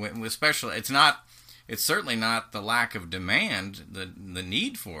especially, it's certainly not the lack of demand, the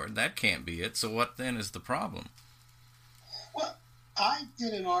need for it. That can't be it. So what then is the problem? Well, I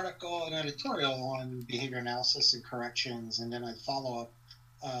did an editorial on behavior analysis and corrections, and then I follow up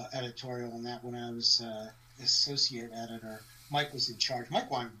editorial on that when I was associate editor. Mike was in charge. Mike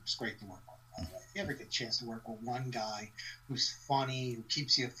Weinberg was great to work with. You ever get a chance to work with one guy who's funny, who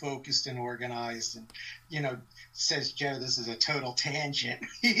keeps you focused and organized, and says, Joe, this is a total tangent.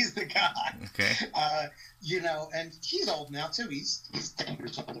 He's the guy. Okay. And he's old now too. He's 10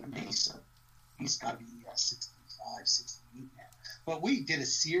 years older than me, so he's got to be 65, 68 now. But we did a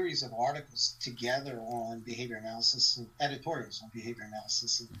series of articles together on behavior analysis and editorials on behavior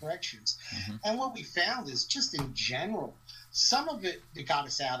analysis and corrections. And what we found is, just in general, some of it that got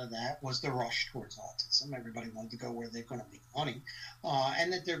us out of that was the rush towards autism. Everybody wanted to go where they're going to make money,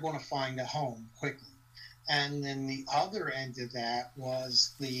 and that they're going to find a home quickly. And then the other end of that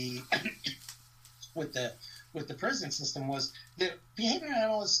was with the prison system, was the behavior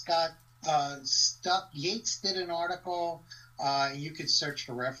analysts got stuck. Yates did an article. You could search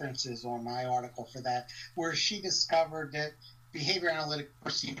for references on my article for that, where she discovered that behavior analytic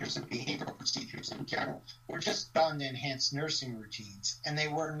procedures and behavioral procedures in general were just done to enhance nursing routines, and they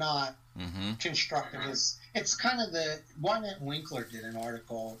were not constructed as. It's kind of Wynette and Winkler did an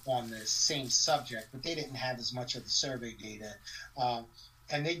article on the same subject, but they didn't have as much of the survey data.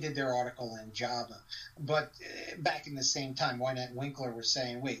 and they did their article in Java. But back in the same time, Wynette and Winkler were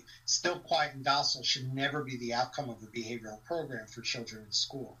saying, wait, still, quiet, and docile should never be the outcome of a behavioral program for children in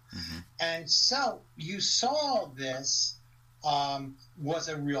school. Mm-hmm. And so you saw this was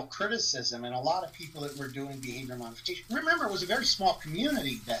a real criticism, and a lot of people that were doing behavior modification. Remember, it was a very small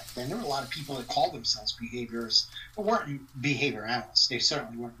community back then. There were a lot of people that called themselves behaviorists, but weren't behavior analysts. They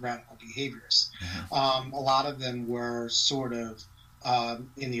certainly weren't radical behaviorists. Mm-hmm. A lot of them were sort of,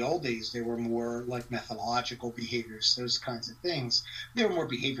 in the old days, they were more like methodological behaviors, those kinds of things. They were more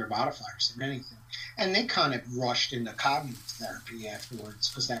behavior modifiers than anything. And they kind of rushed into cognitive therapy afterwards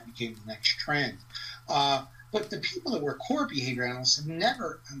because that became the next trend. But the people that were core behavior analysts have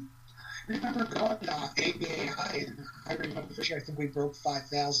never. I remember going to ABAI, and I remember for sure, I think we broke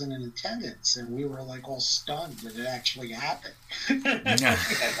 5,000 in attendance, and we were like all stunned that it actually happened.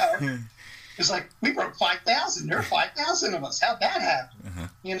 It's like, we broke 5,000. There are 5,000 of us. How'd that happen? Uh-huh.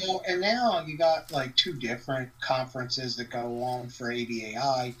 You know, and now you got like 2 different conferences that go on for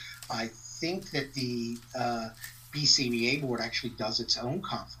ABAI. I think that the BCBA board actually does its own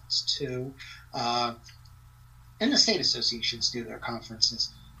conference too. And the state associations do their conferences.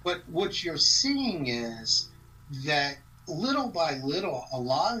 But what you're seeing is that little by little, a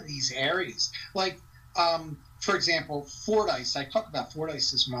lot of these areas, like, for example, Fordyce, I talk about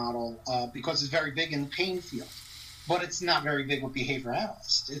Fordyce's model because it's very big in the pain field, but it's not very big with behavior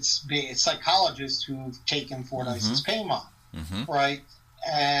analysts. It's psychologists who've taken Fordyce's pain model, right?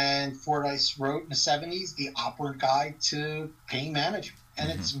 And Fordyce wrote in the 70s the Operant Guide to Pain Management. And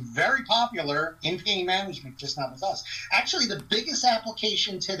it's very popular in pain management, just not with us. Actually, the biggest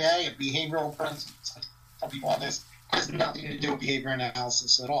application today of behavioral principles, I tell people on this, has nothing to do with behavior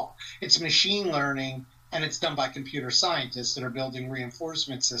analysis at all. It's machine learning, and it's done by computer scientists that are building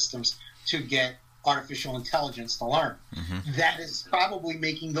reinforcement systems to get artificial intelligence to learn. Mm-hmm. That is probably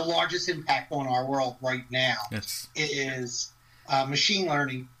making the largest impact on our world right now. It is machine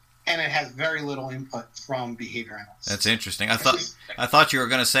learning. And it has very little input from behavior analysts. That's interesting. I thought you were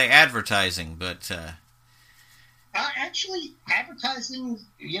going to say advertising, but actually, advertising,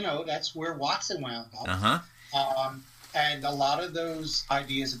 that's where Watson wound up. And a lot of those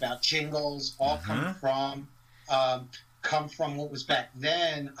ideas about jingles all come from what was back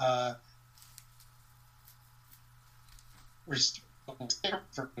then.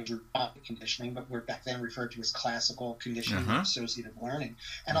 Conditioning, but were back then referred to as classical conditioning or associative learning.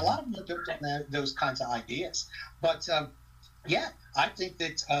 And a lot of them are built on those kinds of ideas. But, I think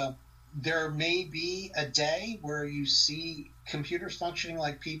that there may be a day where you see computers functioning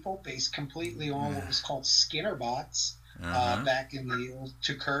like people based completely on what was called Skinner bots back in the old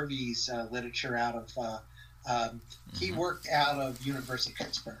Tukervy's literature out of, he worked out of University of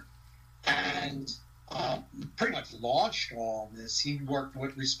Pittsburgh. And pretty much launched all of this. He worked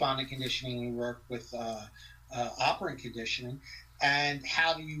with respondent conditioning. He worked with operant conditioning. And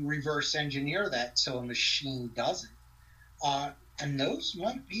how do you reverse engineer that so a machine doesn't? And those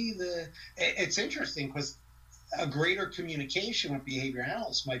might be it's interesting because a greater communication with behavior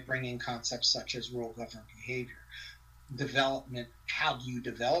analysts might bring in concepts such as rule-governed behavior. Development, how do you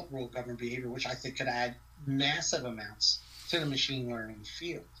develop rule-governed behavior, which I think could add massive amounts to the machine learning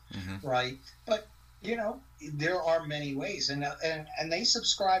field, right? But there are many ways, and they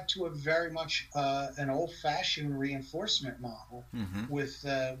subscribe to a very much an old-fashioned reinforcement model, with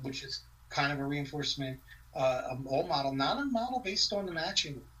which is kind of a reinforcement old model, not a model based on the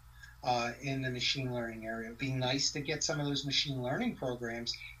matching in the machine learning area. It'd be nice to get some of those machine learning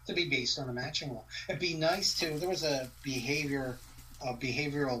programs to be based on the matching law. It'd be nice to. There was a behavioral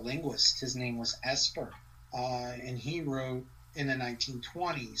linguist. His name was Esper, and he wrote in the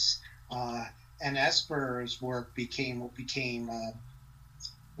 1920s. And Esper's work became what became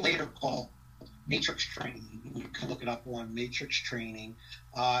later called matrix training. You can look it up on matrix training.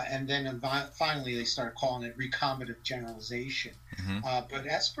 And then finally they started calling it recombinative generalization. But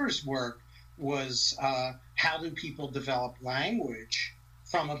Esper's work was how do people develop language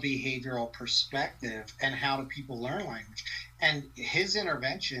from a behavioral perspective, and how do people learn language? And his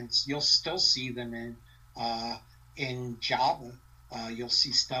interventions, you'll still see them in Java. You'll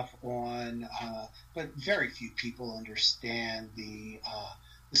see stuff on, but very few people understand the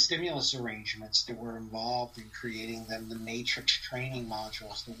stimulus arrangements that were involved in creating them, the matrix training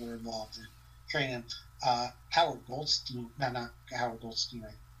modules that were involved in training them. Arnold Goldstein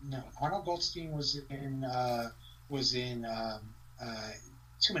was in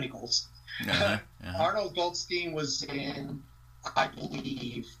too many Goldstein. Arnold Goldstein was in, I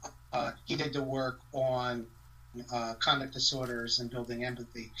believe, he did the work on conduct disorders and building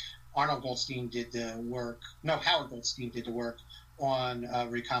empathy. Howard Goldstein did the work on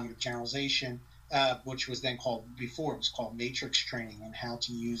recombinant generalization, which was then called, before it was called matrix training, and how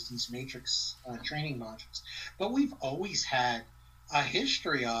to use these matrix training modules. But we've always had a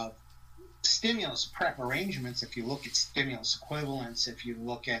history of stimulus prep arrangements. If you look at stimulus equivalence, if you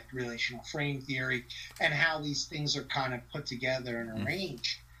look at relational frame theory, and how these things are kind of put together and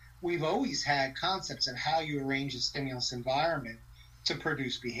arranged, we've always had concepts of how you arrange a stimulus environment to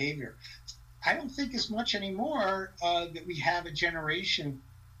produce behavior. I don't think as much anymore that we have a generation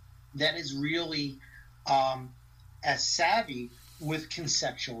that is really as savvy with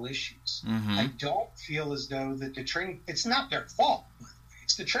conceptual issues. I don't feel as though that the training, it's not their fault, by the way.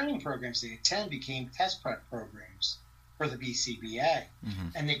 It's the training programs they attend became test prep programs for the BCBA.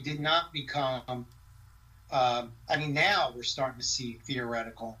 And they did not become, I mean, now we're starting to see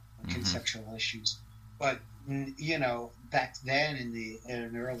theoretical and conceptual issues. But, you know, back then in the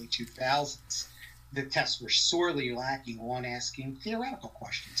early 2000s, the tests were sorely lacking on asking theoretical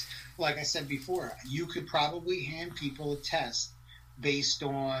questions. Like I said before, you could probably hand people a test based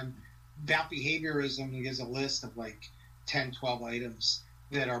on, about behaviorism, there's a list of like 10, 12 items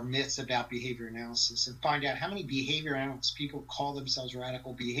that are myths about behavior analysis, and find out how many behavior analysts people call themselves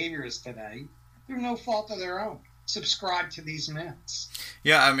radical behaviorists today through no fault of their own. Subscribe to these myths.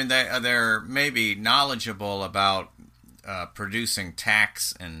 Yeah, I mean, they're maybe knowledgeable about producing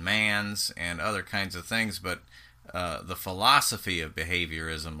tax and mans and other kinds of things, but the philosophy of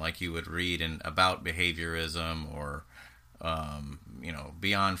behaviorism, like you would read in About Behaviorism or you know,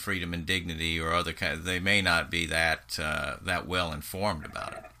 Beyond Freedom and Dignity or other kinds, they may not be that well informed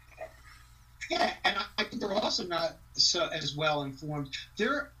about it. Yeah, and I think they're also not so as well informed.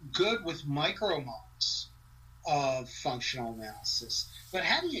 They're good with micro models of functional analysis, but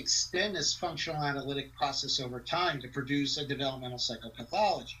how do you extend this functional analytic process over time to produce a developmental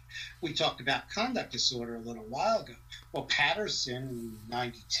psychopathology? We talked about conduct disorder a little while ago. Well, Patterson in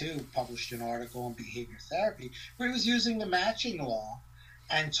 92 published an article on behavior therapy where he was using the matching law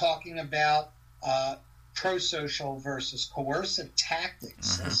and talking about pro-social versus coercive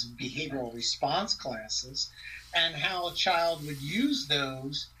tactics as behavioral response classes, and how a child would use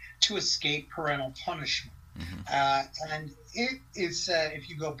those to escape parental punishment. And it is, if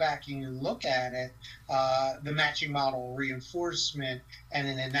you go back and you look at it, the matching model reinforcement and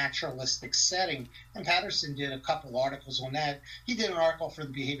in a naturalistic setting, and Patterson did a couple articles on that. He did an article for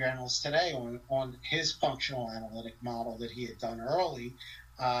the Behavior Analyst Today on his functional analytic model that he had done early,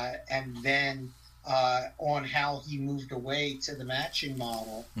 and then on how he moved away to the matching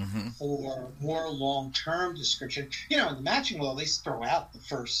model for more long-term description. You know, in the matching model, they throw out the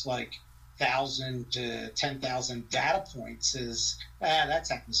first, 1,000 to 10,000 data points is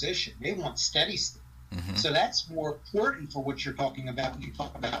that's acquisition. They want steady state. So that's more important for what you're talking about when you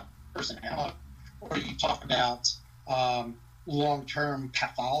talk about personality, or you talk about long-term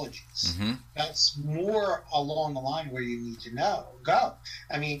pathologies. That's more along the line where you need to go.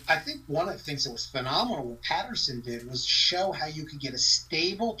 I mean, I think one of the things that was phenomenal what Patterson did was show how you could get a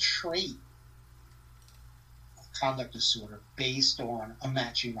stable trait conduct disorder based on a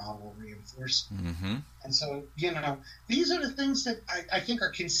matching model of reinforcement. And so, you know, these are the things that I think are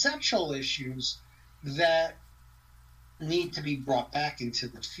conceptual issues that need to be brought back into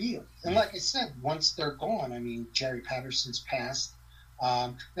the field. And like I said, once they're gone, I mean, Jerry Patterson's passed.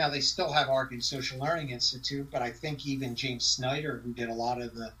 Now, they still have Oregon Social Learning Institute, but I think even James Snyder, who did a lot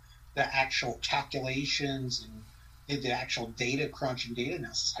of the actual calculations and did the actual data crunch and data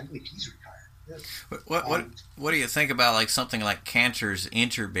analysis, I believe he's retired. What do you think about something like Cantor's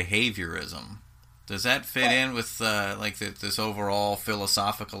interbehaviorism? Does that fit in with this overall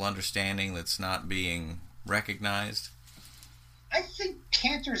philosophical understanding that's not being recognized? I think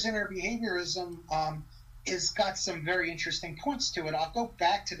Cantor's interbehaviorism has got some very interesting points to it. I'll go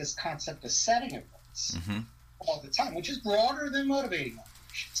back to this concept of setting events all the time, which is broader than motivating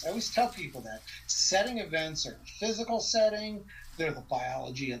operations. I always tell people that setting events are a physical setting, they're the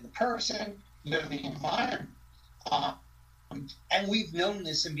biology of the person, they're the environment. And we've known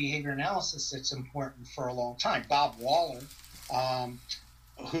this in behavior analysis. It's important for a long time. Bob Waller,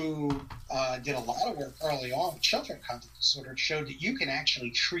 who did a lot of work early on with children with conduct disorder, showed that you can actually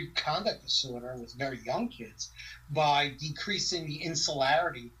treat conduct disorder with very young kids by decreasing the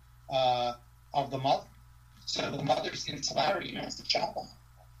insularity of the mother. So the mother's insularity as the child.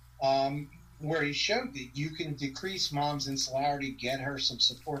 Where he showed that you can decrease mom's insularity, get her some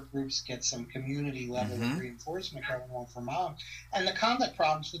support groups, get some community level of reinforcement going on for mom, and the conduct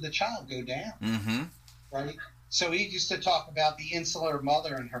problems with the child go down. Right? So he used to talk about the insular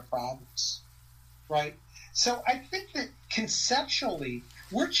mother and her problems. Right? So I think that conceptually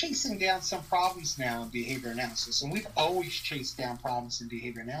we're chasing down some problems now in behavior analysis, and we've always chased down problems in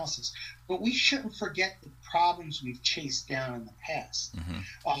behavior analysis, but we shouldn't forget the problems we've chased down in the past.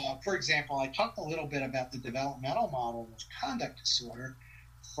 For example, I talked a little bit about the developmental model of conduct disorder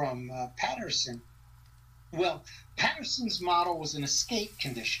from Patterson. Well, Patterson's model was an escape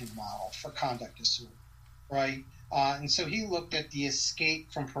conditioning model for conduct disorder, right? And so he looked at the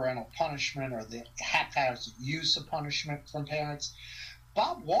escape from parental punishment or the haphazard use of punishment from parents.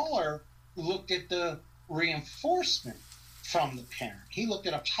 Bob Waller looked at the reinforcement from the parent. He looked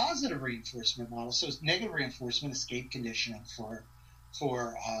at a positive reinforcement model, so it's negative reinforcement, escape conditioning for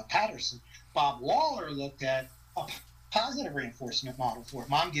Patterson. Bob Waller looked at a positive reinforcement model for it.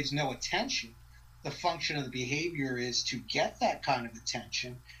 Mom gives no attention. The function of the behavior is to get that kind of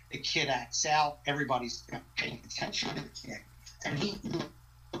attention. The kid acts out. Everybody's paying attention to the kid. And he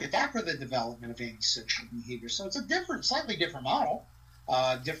looked at that for the development of antisocial behavior. So it's a slightly different model.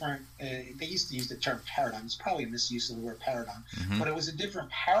 They used to use the term paradigm. It's probably a misuse of the word paradigm. But it was a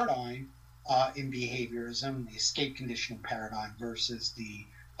different paradigm in behaviorism, the escape conditioning paradigm versus the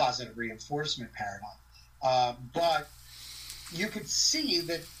positive reinforcement paradigm. But you could see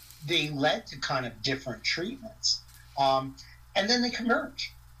that they led to kind of different treatments. And then they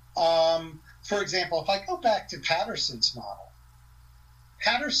converge. For example, if I go back to Patterson's model,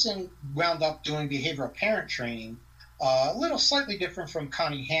 Patterson wound up doing behavioral parent training, a little slightly different from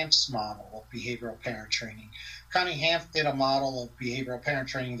Connie Hamp's model of behavioral parent training. Connie Hamp did a model of behavioral parent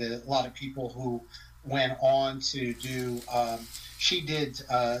training that a lot of people who went on to do, she did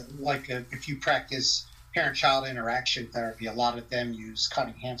if you practice parent-child interaction therapy, a lot of them use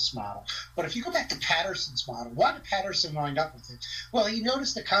Cunningham's model. But if you go back to Patterson's model, why did Patterson wind up with it? Well, he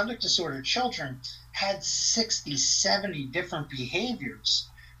noticed that conduct disordered children had 60, 70 different behaviors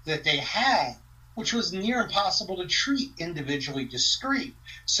that they had, which was near impossible to treat individually discrete.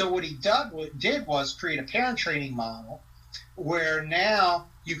 So what he did was create a parent training model where now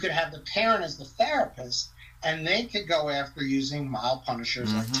you could have the parent as the therapist, and they could go after using mild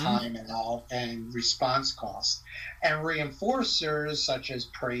punishers like time and response cost, and reinforcers such as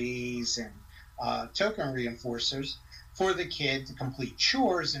praise and token reinforcers for the kid to complete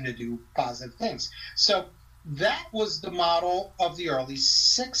chores and to do positive things. So that was the model of the early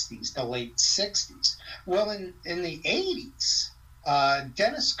 60s, the late 60s. Well, in the 80s,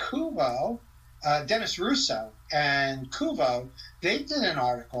 Dennis Russo and Kuvo, they did an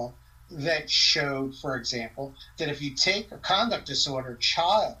article that showed, for example, that if you take a conduct disordered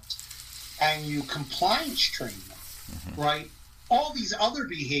child and you compliance train them, right, all these other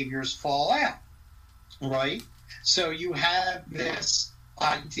behaviors fall out, right? So you have this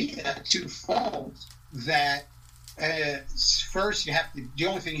idea twofold that first you have to, the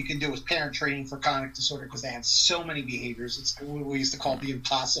only thing you can do is parent training for conduct disorder because they have so many behaviors. It's what we used to call the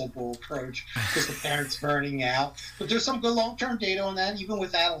impossible approach because the parent's burning out. But there's some good long-term data on that. Even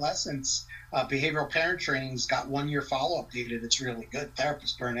with adolescents, behavioral parent training's got 1 year follow-up data that's really good.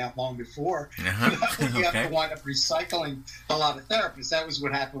 Therapists burn out long before. You have to wind up recycling a lot of therapists. That was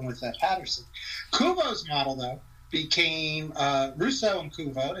what happened with Patterson. Kuvo's model, though, became Russo and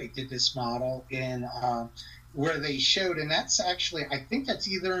Kuvo. They did this model in where they showed, and that's actually, I think that's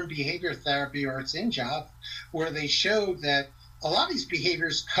either in behavior therapy or it's in Java, where they showed that a lot of these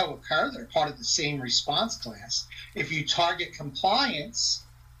behaviors co-occur. They're part of the same response class. If you target compliance,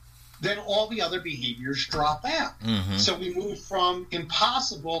 then all the other behaviors drop out. So we move from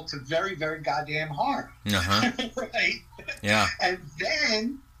impossible to very, very goddamn hard. Right? Yeah. And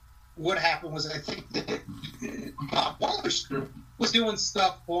then what happened was, I think that Bob Waller's group was doing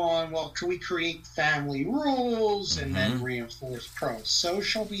stuff on, well, can we create family rules and then reinforce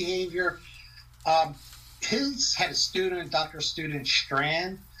pro-social behavior? His had a student, Dr. Student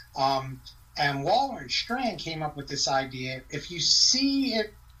Strand, and Waller and Strand came up with this idea. If you see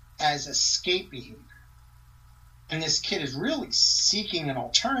it as escape behavior, and this kid is really seeking an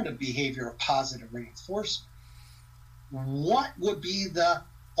alternative behavior of positive reinforcement, what would be the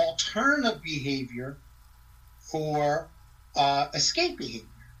alternative behavior for escape behavior,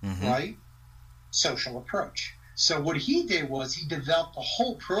 right? Social approach. So what he did was he developed a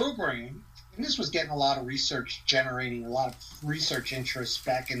whole program, and this was getting a lot of research, generating a lot of research interest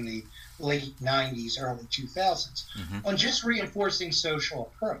back in the late 90s, early 2000s, on just reinforcing social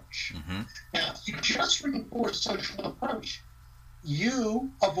approach. Now, if you just reinforce social approach,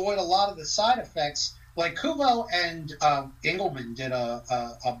 you avoid a lot of the side effects. Like Kuvo and Engelman did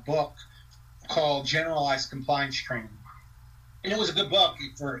a book called Generalized Compliance Training. And it was a good book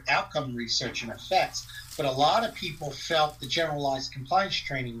for outcome research and effects, but a lot of people felt the Generalized Compliance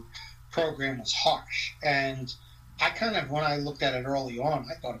Training program was harsh. And I kind of, when I looked at it early on,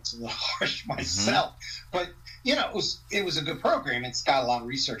 I thought it's a little harsh myself. But, it was a good program. It's got a lot of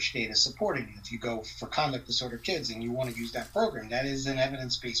research data supporting it. If you go for conduct disorder kids and you want to use that program, that is an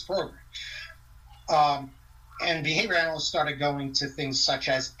evidence-based program. And behavior analysts started going to things such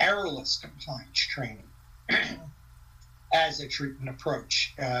as errorless compliance training as a treatment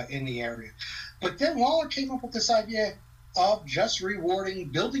approach in the area. But then Waller came up with this idea of just rewarding,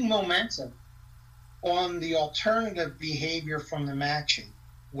 building momentum on the alternative behavior from the matching,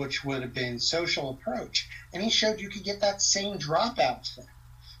 which would have been social approach. And he showed you could get that same dropout effect.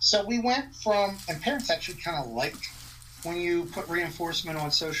 So we went from, and parents actually kind of like when you put reinforcement on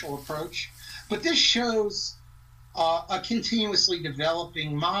social approach, but this shows a continuously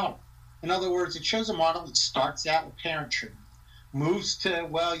developing model. In other words, it shows a model that starts out with parent treatment, moves to,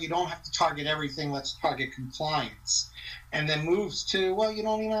 well, you don't have to target everything, let's target compliance. And then moves to, well, you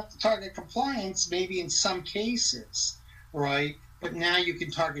don't even have to target compliance, maybe in some cases, right? But now you can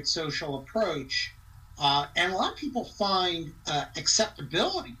target social approach. And a lot of people find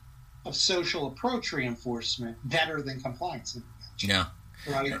acceptability of social approach reinforcement better than compliance intervention. Yeah.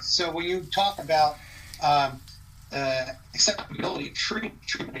 Right? So when you talk about acceptability,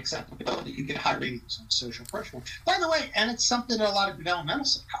 treatment acceptability, you get high ratings on social approach. By the way, and it's something that a lot of developmental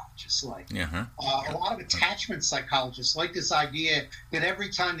psychologists like. A lot of attachment psychologists like this idea that every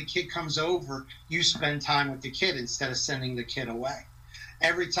time the kid comes over, you spend time with the kid instead of sending the kid away.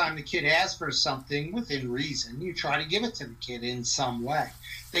 Every time the kid asks for something within reason, you try to give it to the kid in some way.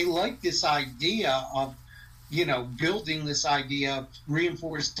 They like this idea of, building this idea of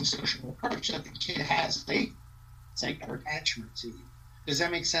reinforcing social approach that the kid has or attachment to you. Does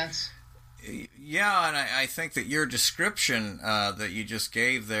that make sense? Yeah, and I think that your description that you just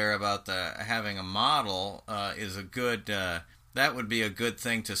gave there about having a model is a good. That would be a good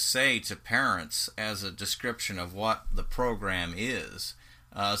thing to say to parents as a description of what the program is,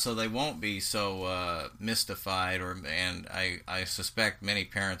 so they won't be so mystified. And I suspect many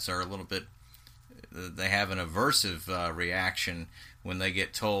parents are a little bit. They have an aversive reaction when they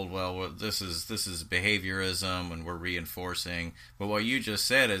get told, well, this is behaviorism and we're reinforcing. But what you just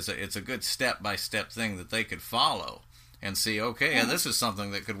said is it's a good step-by-step thing that they could follow and see, okay, yeah, this is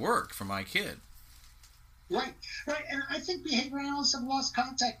something that could work for my kid. Right. And I think behavior analysts have lost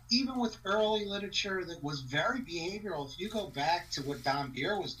contact even with early literature that was very behavioral. If you go back to what Don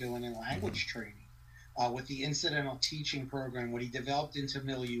Beer was doing in language training, with the incidental teaching program, what he developed into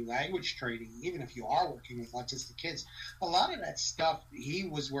milieu language training, even if you are working with autistic kids, a lot of that stuff he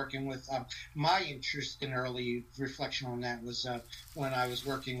was working with. My interest in early reflection on that was when I was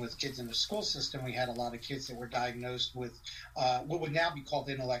working with kids in the school system. We had a lot of kids that were diagnosed with what would now be called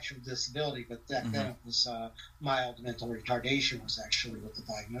intellectual disability, but back then it was mild mental retardation was actually what the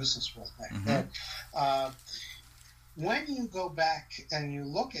diagnosis was back then. When you go back and you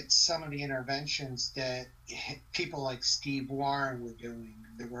look at some of the interventions that people like Steve Warren were doing,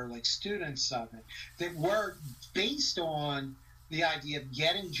 that were like students of it, that were based on the idea of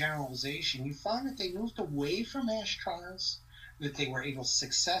getting generalization, you find that they moved away from Asch trials, that they were able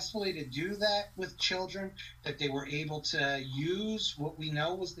successfully to do that with children, that they were able to use what we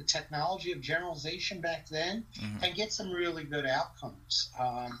know was the technology of generalization back then and get some really good outcomes.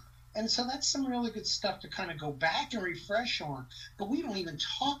 And so that's some really good stuff to kind of go back and refresh on. But we don't even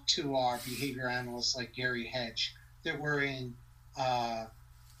talk to our behavior analysts like Gary Hedge that were in,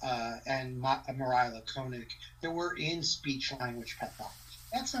 and Mariah Koenig, that were in speech-language pathology.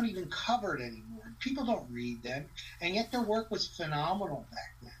 That's not even covered anymore. People don't read them, and yet their work was phenomenal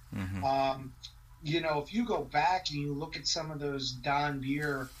back then. If you go back and you look at some of those Don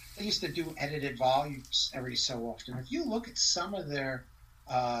Beer, they used to do edited volumes every so often. If you look at some of their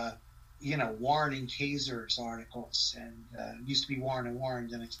Warren and Kaiser's articles, and it used to be Warren and Warren,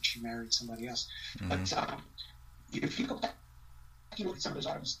 then I think she married somebody else. But if you go back and look at some of those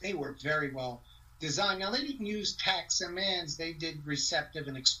articles, they were very well designed. Now, they didn't use tax and mans. They did receptive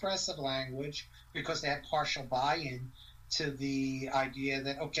and expressive language because they had partial buy-in to the idea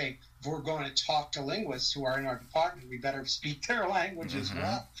that, okay, if we're going to talk to linguists who are in our department, we better speak their language as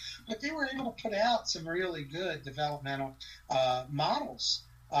well. But they were able to put out some really good developmental models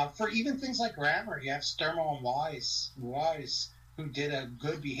for even things like grammar. You have Sturmo and Wise, who did a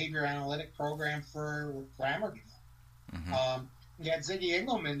good behavior analytic program for grammar development. You had Ziggy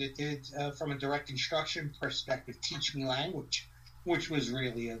Engelman that did, from a direct instruction perspective, Teach Me Language, which was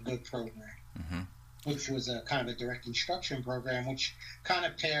really a good program. Which was a kind of a direct instruction program, which kind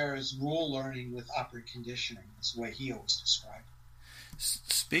of pairs rule learning with operant conditioning. That's the way he always described it.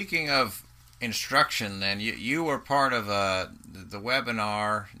 Speaking of instruction, then you were part of the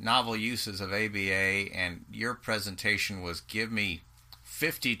webinar Novel Uses of ABA, and your presentation was Give Me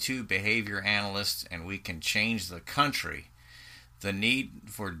 52 Behavior Analysts and We Can Change the Country. The need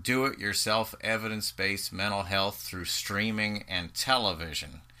for do-it-yourself evidence-based mental health through streaming and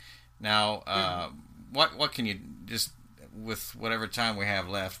television. Now, what can you, just with whatever time we have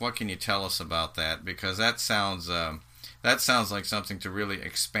left, what can you tell us about that? Because that sounds like something to really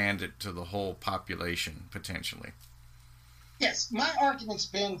expand it to the whole population, potentially. Yes, my argument's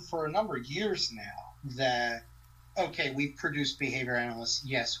been for a number of years now that, okay, we've produced behavior analysts.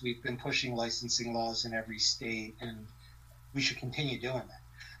 Yes, we've been pushing licensing laws in every state, and we should continue doing that.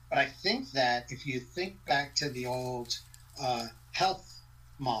 But I think that if you think back to the old health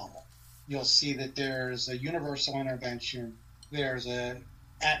model, you'll see that there's a universal intervention, there's a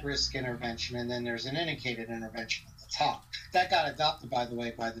at-risk intervention, and then there's an indicated intervention at the top. That got adopted, by the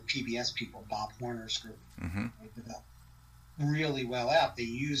way, by the PBS people, Bob Horner's group. Mm-hmm. They developed really well out. They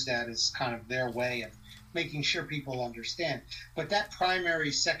use that as kind of their way of making sure people understand. But that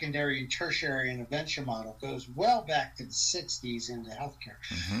primary, secondary, and tertiary intervention model goes well back to the 60s into healthcare.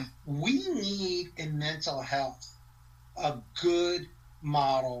 Mm-hmm. We need in mental health a good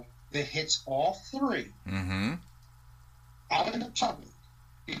model that hits all three Mm-hmm. out in the public,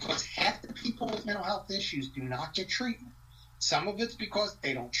 because half the people with mental health issues do not get treatment. Some of it's because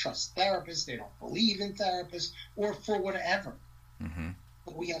they don't trust therapists, they don't believe in therapists, or for whatever. Mm-hmm.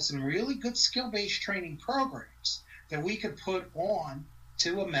 But we have some really good skill-based training programs that we could put on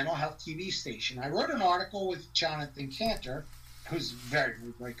to a mental health TV station. I wrote an article with Jonathan Cantor, who's a very,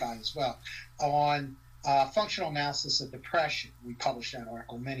 very great guy as well, on functional analysis of depression. We published that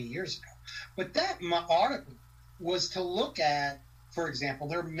article many years ago. But that article was to look at, for example,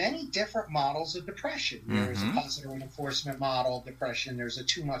 there are many different models of depression. There's a positive reinforcement model of depression. There's a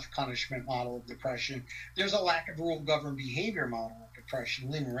too much punishment model of depression. There's a lack of rule-governed behavior model of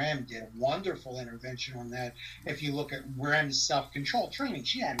depression. Lynn Rem did a wonderful intervention on that. If you look at Rem's self-control training,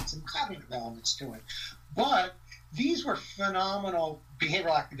 she added some cognitive elements to it. But these were phenomenal,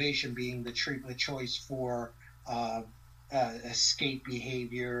 behavioral activation being the treatment choice for escape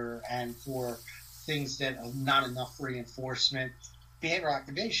behavior and for things that are not enough reinforcement. Behavioral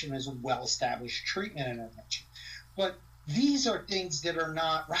activation is a well-established treatment intervention. But these are things that are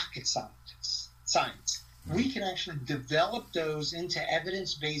not rocket science. We can actually develop those into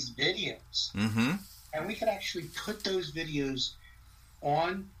evidence-based videos. Mm-hmm. And we could actually put those videos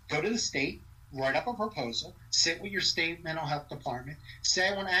on, go to the state, write up a proposal, sit with your state mental health department, say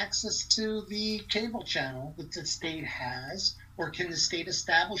I want access to the cable channel that the state has, or can the state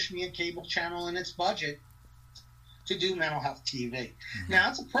establish me a cable channel in its budget to do mental health TV. Mm-hmm. Now,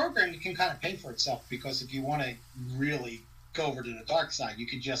 it's a program that can kind of pay for itself, because if you want to really go over to the dark side, you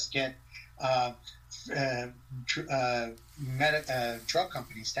could just get drug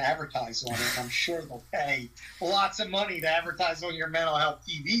companies to advertise on it. I'm sure they'll pay lots of money to advertise on your mental health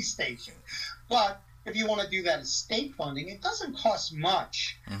TV station. But if you want to do that as state funding, it doesn't cost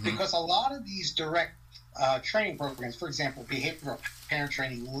much, because a lot of these direct training programs, for example, behavioral parent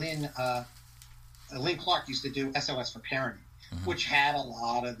training, Lynn Clark used to do SOS for Parenting, which had a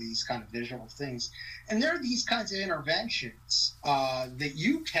lot of these kind of visual things. And there are these kinds of interventions that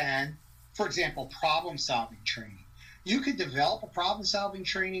you can, for example, problem-solving training. You could develop a problem-solving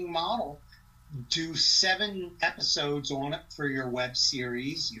training model, do 7 episodes on it for your web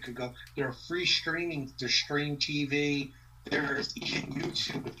series. You could go, there are free streaming, there's Stream TV, there's even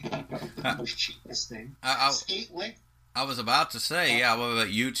YouTube if you want to go to the most cheapest thing. I was about to say, what about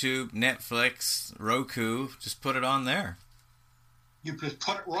YouTube, Netflix, Roku? Just put it on there. You could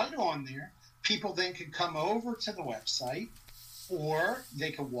put it right on there. People then could come over to the website, or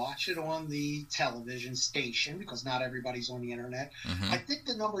they could watch it on the television station, because not everybody's on the internet. I think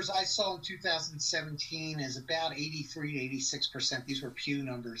the numbers I saw in 2017 is about 83 to 86%. These were Pew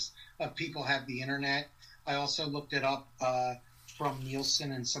numbers of people have the internet. I also looked it up from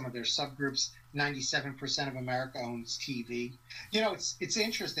Nielsen and some of their subgroups. 97% of America owns TV. You know, it's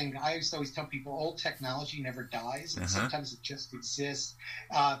interesting. I used to always tell people old technology never dies, and sometimes it just exists.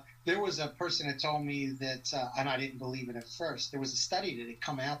 There was a person that told me that, and I didn't believe it at first, there was a study that had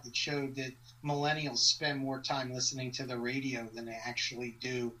come out that showed that millennials spend more time listening to the radio than they actually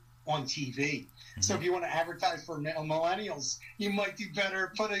do on TV. So if you want to advertise for millennials, you might do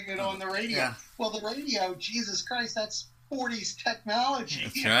better putting it on the radio. Yeah. Well, the radio, Jesus Christ, that's 40s technology.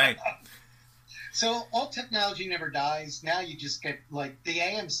 That's right. So all technology never dies. Now you just get like the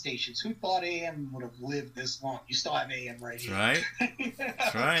AM stations. Who thought AM would have lived this long? You still have AM radio. That's right.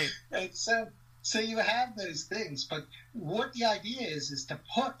 That's right. And so So you have those things, but what the idea is to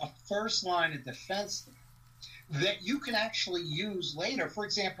put a first line of defense that you can actually use later. For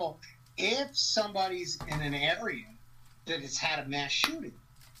example, if somebody's in an area that has had a mass shooting,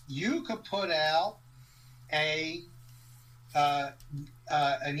 you could put out an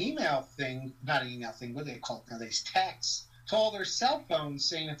email thing, not an email thing, what do they call it nowadays? Text to all their cell phones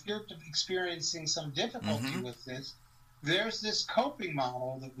saying, if you're experiencing some difficulty with this, there's this coping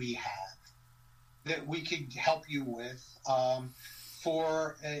model that we have that we could help you with.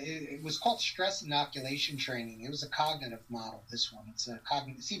 It was called stress inoculation training. It was a cognitive model, this one. It's a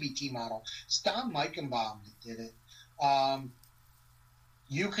cognitive CBT model. It's Don Meichenbaum that did it.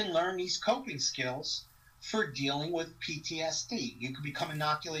 You can learn these coping skills for dealing with PTSD. You can become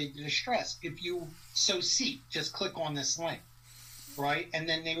inoculated to stress if you so seek. Just click on this link, right? And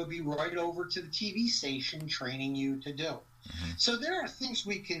then they would be right over to the TV station training you to do. So there are things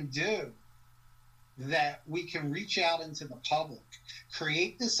we can do that we can reach out into the public,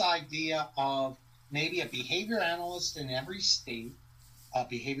 create this idea of maybe a behavior analyst in every state, a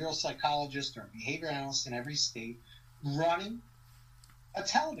behavioral psychologist or a behavior analyst in every state, running a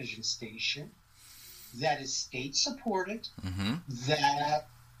television station that is state-supported, that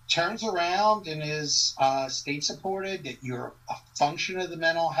turns around and is state-supported, that you're a function of the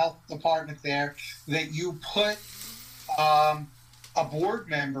mental health department there, that you put a board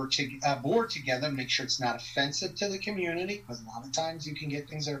together, make sure it's not offensive to the community, because a lot of times you can get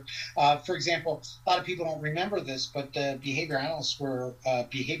things that are, for example, a lot of people don't remember this, but behavior analysts were,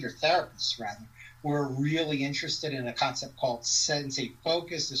 behavior therapists rather, were really interested in a concept called sensate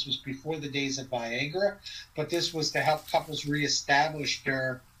focus. This was before the days of Viagra, but this was to help couples reestablish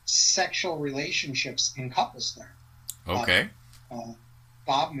their sexual relationships in couples therapy. Okay.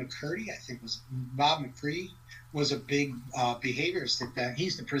 Bob McCurdy, Bob McCurdy was a big behaviorist. He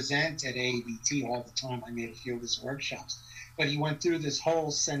used to present at AABT all the time. I made a few of his workshops. But he went through this whole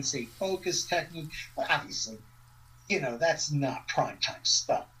sensate focus technique. But obviously, that's not primetime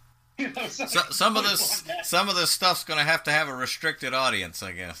stuff. Some of this stuff's going to have a restricted audience,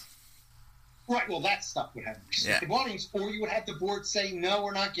 I guess. Right. Well, that stuff would have a restricted audience, or you would have the board say, no,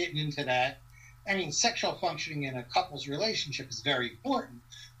 we're not getting into that. I mean, sexual functioning in a couple's relationship is very important,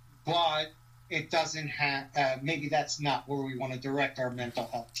 but it doesn't have. Maybe that's not where we want to direct our mental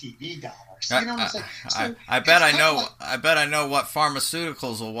health TV dollars. You know what I'm saying? So I bet I know. I bet I know what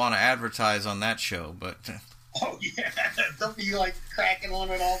pharmaceuticals will want to advertise on that show, but. Oh yeah, they'll be like cracking on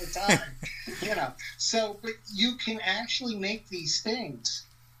it all the time, So, but you can actually make these things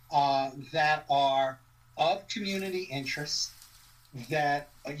that are of community interest. That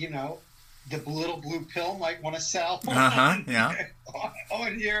the little blue pill might want to sell on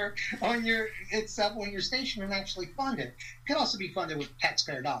your itself on your station and actually fund it. It can also be funded with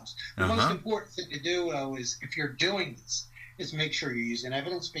taxpayer dollars. The most important thing to do, though, is if you're doing this, is make sure you're using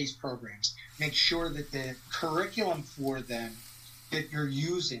evidence-based programs. Make sure that the curriculum for them that you're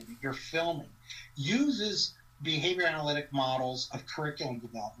using, that you're filming, uses behavior analytic models of curriculum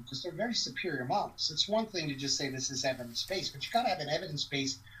development, because they're very superior models. It's one thing to just say this is evidence-based, but you got to have an evidence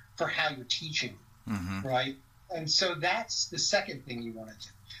base for how you're teaching, right? And so that's the second thing you want to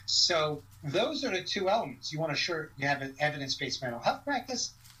do. So those are the two elements. You want to ensure you have an evidence-based mental health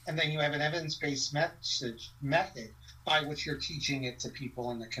practice, and then you have an evidence-based method by which you're teaching it to people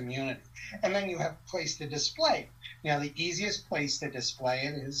in the community. And then you have a place to display. Now, the easiest place to display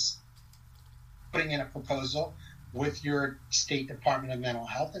it is putting in a proposal with your State Department of Mental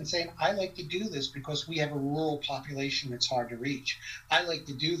Health and saying, I like to do this because we have a rural population that's hard to reach. I like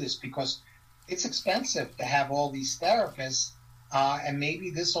to do this because it's expensive to have all these therapists, and maybe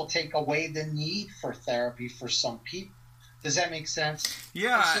this will take away the need for therapy for some people. Does that make sense?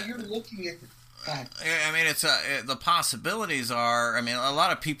 Yeah. And so you're looking at... I mean, it's the possibilities are. I mean, a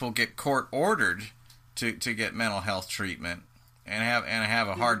lot of people get court ordered to get mental health treatment and have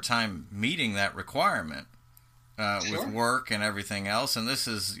a hard time meeting that requirement with work and everything else. And this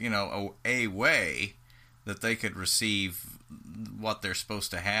is a way that they could receive what they're supposed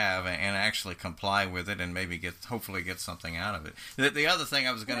to have and actually comply with it and maybe hopefully get something out of it. The other thing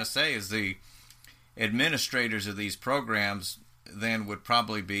I was going to say is the administrators of these programs then would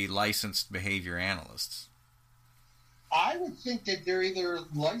probably be licensed behavior analysts. I would think that they're either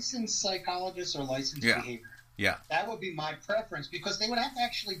licensed psychologists or licensed behavior. Yeah. That would be my preference, because they would have to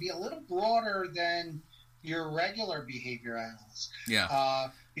actually be a little broader than your regular behavior analyst. Yeah.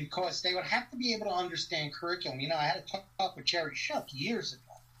 Because they would have to be able to understand curriculum. I had a talk with Jerry Shuck years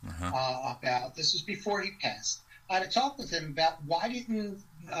ago about, this was before he passed, I had a talk with him about why didn't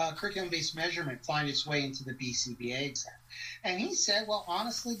curriculum-based measurement find its way into the BCBA exam. And he said, well,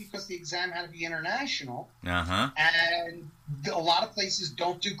 honestly, because the exam had to be international, and a lot of places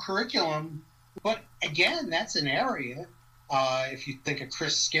don't do curriculum. But again, that's an area. If you think of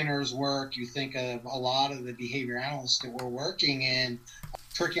Chris Skinner's work, you think of a lot of the behavior analysts that were working in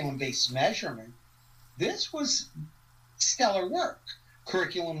curriculum-based measurement. This was stellar work.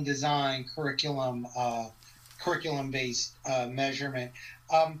 Curriculum design, curriculum-based measurement.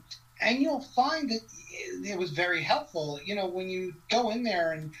 And you'll find that it was very helpful. You know, when you go in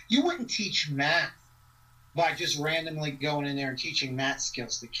there, and you wouldn't teach math by just randomly going in there and teaching math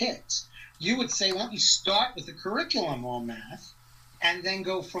skills to kids. You would say, let me start with a curriculum on math and then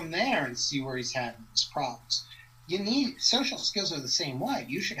go from there and see where he's having his problems. Social skills are the same way.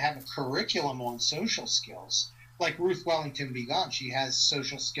 You should have a curriculum on social skills. Like Ruth Wellington Begun, she has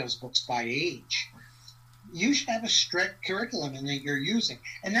social skills books by age. You should have a strict curriculum in that you're using.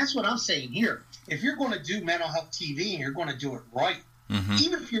 And that's what I'm saying here. If you're going to do mental health TV and you're going to do it right,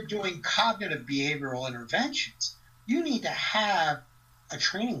 even if you're doing cognitive behavioral interventions, you need to have a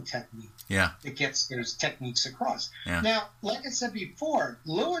training technique that gets those techniques across. Now, like I said before,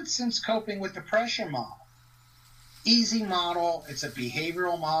 Lewinson's coping with depression model. Easy model. It's a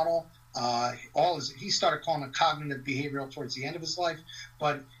behavioral model. He started calling it cognitive behavioral towards the end of his life,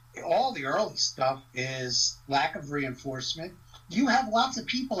 but all the early stuff is lack of reinforcement. You have lots of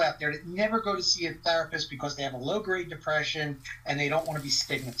people out there that never go to see a therapist because they have a low-grade depression and they don't want to be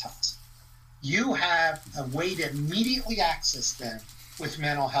stigmatized. You have a way to immediately access them with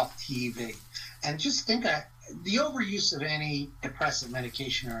mental health TV. And just think of the overuse of antidepressant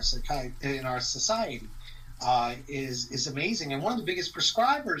medication in our society is amazing. And one of the biggest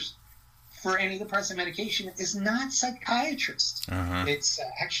prescribers for antidepressant medication is not psychiatrists. It's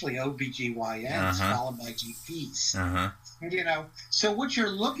actually OBGYNs followed by GPs. You know, so what you're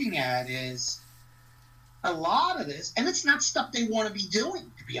looking at is a lot of this, and it's not stuff they want to be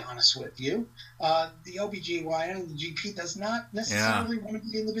doing, to be honest with you. The OBGYN and the GP does not necessarily want to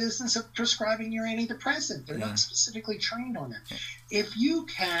be in the business of prescribing your antidepressant. They're not specifically trained on that. If you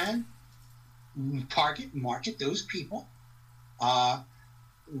can target and market those people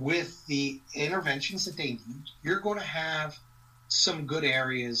with the interventions that they need, you're going to have some good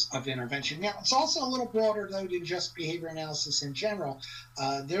areas of intervention. Now, it's also a little broader, though, than just behavior analysis in general.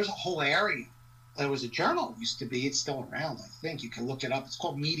 There's a whole area. There was a journal, used to be, it's still around, I think. You can look it up. It's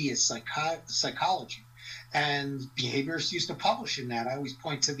called Media Psychology. And behaviorists used to publish in that. I always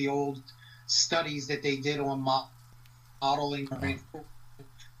point to the old studies that they did on modeling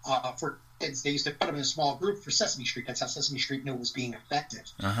for kids. They used to put them in a small group for Sesame Street. That's how Sesame Street knew it was being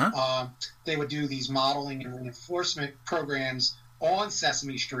effective. They would do these modeling and reinforcement programs on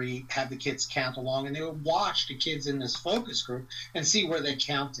Sesame Street, have the kids count along, and they would watch the kids in this focus group and see where they're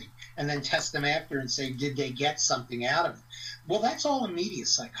counting, and then test them after and say, did they get something out of it? Well, that's all in media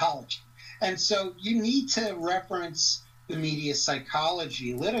psychology. And so you need to reference the media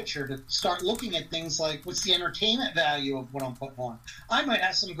psychology literature to start looking at things like, what's the entertainment value of what I'm putting on? I might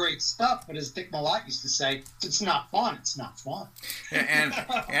have some great stuff, but as Dick Malott used to say, if it's not fun, it's not fun. And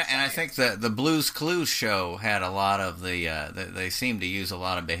I think the Blue's Clues show had a lot of they seem to use a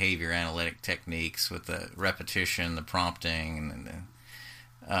lot of behavior analytic techniques with the repetition, the prompting, and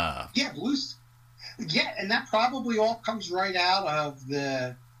and that probably all comes right out of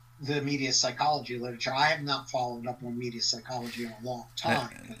the media psychology literature. I have not followed up on media psychology in a long time.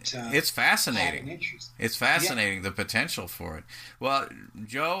 But, it's fascinating. It's fascinating, the potential for it. Well,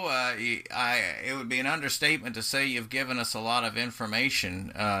 Joe, it would be an understatement to say you've given us a lot of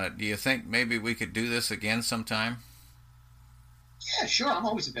information. Do you think maybe we could do this again sometime? Yeah, sure. I'm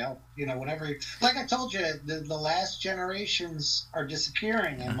always available. You know, whenever. Like I told you, the last generations are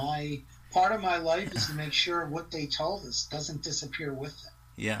disappearing, and part of my life is to make sure what they told us doesn't disappear with them.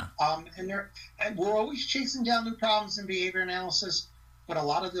 Yeah. And we're always chasing down new problems in behavior analysis, but a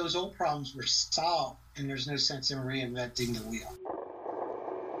lot of those old problems were solved, and there's no sense in reinventing the wheel.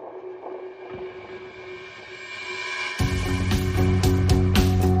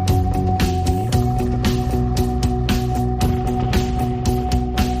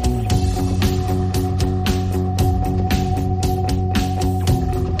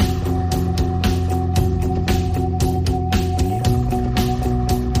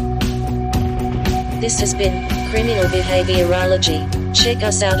 This has been Criminal Behaviorology. Check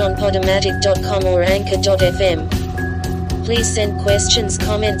us out on Podomatic.com or Anchor.fm. Please send questions,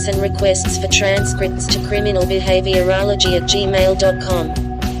 comments and requests for transcripts to criminalbehaviorology@gmail.com.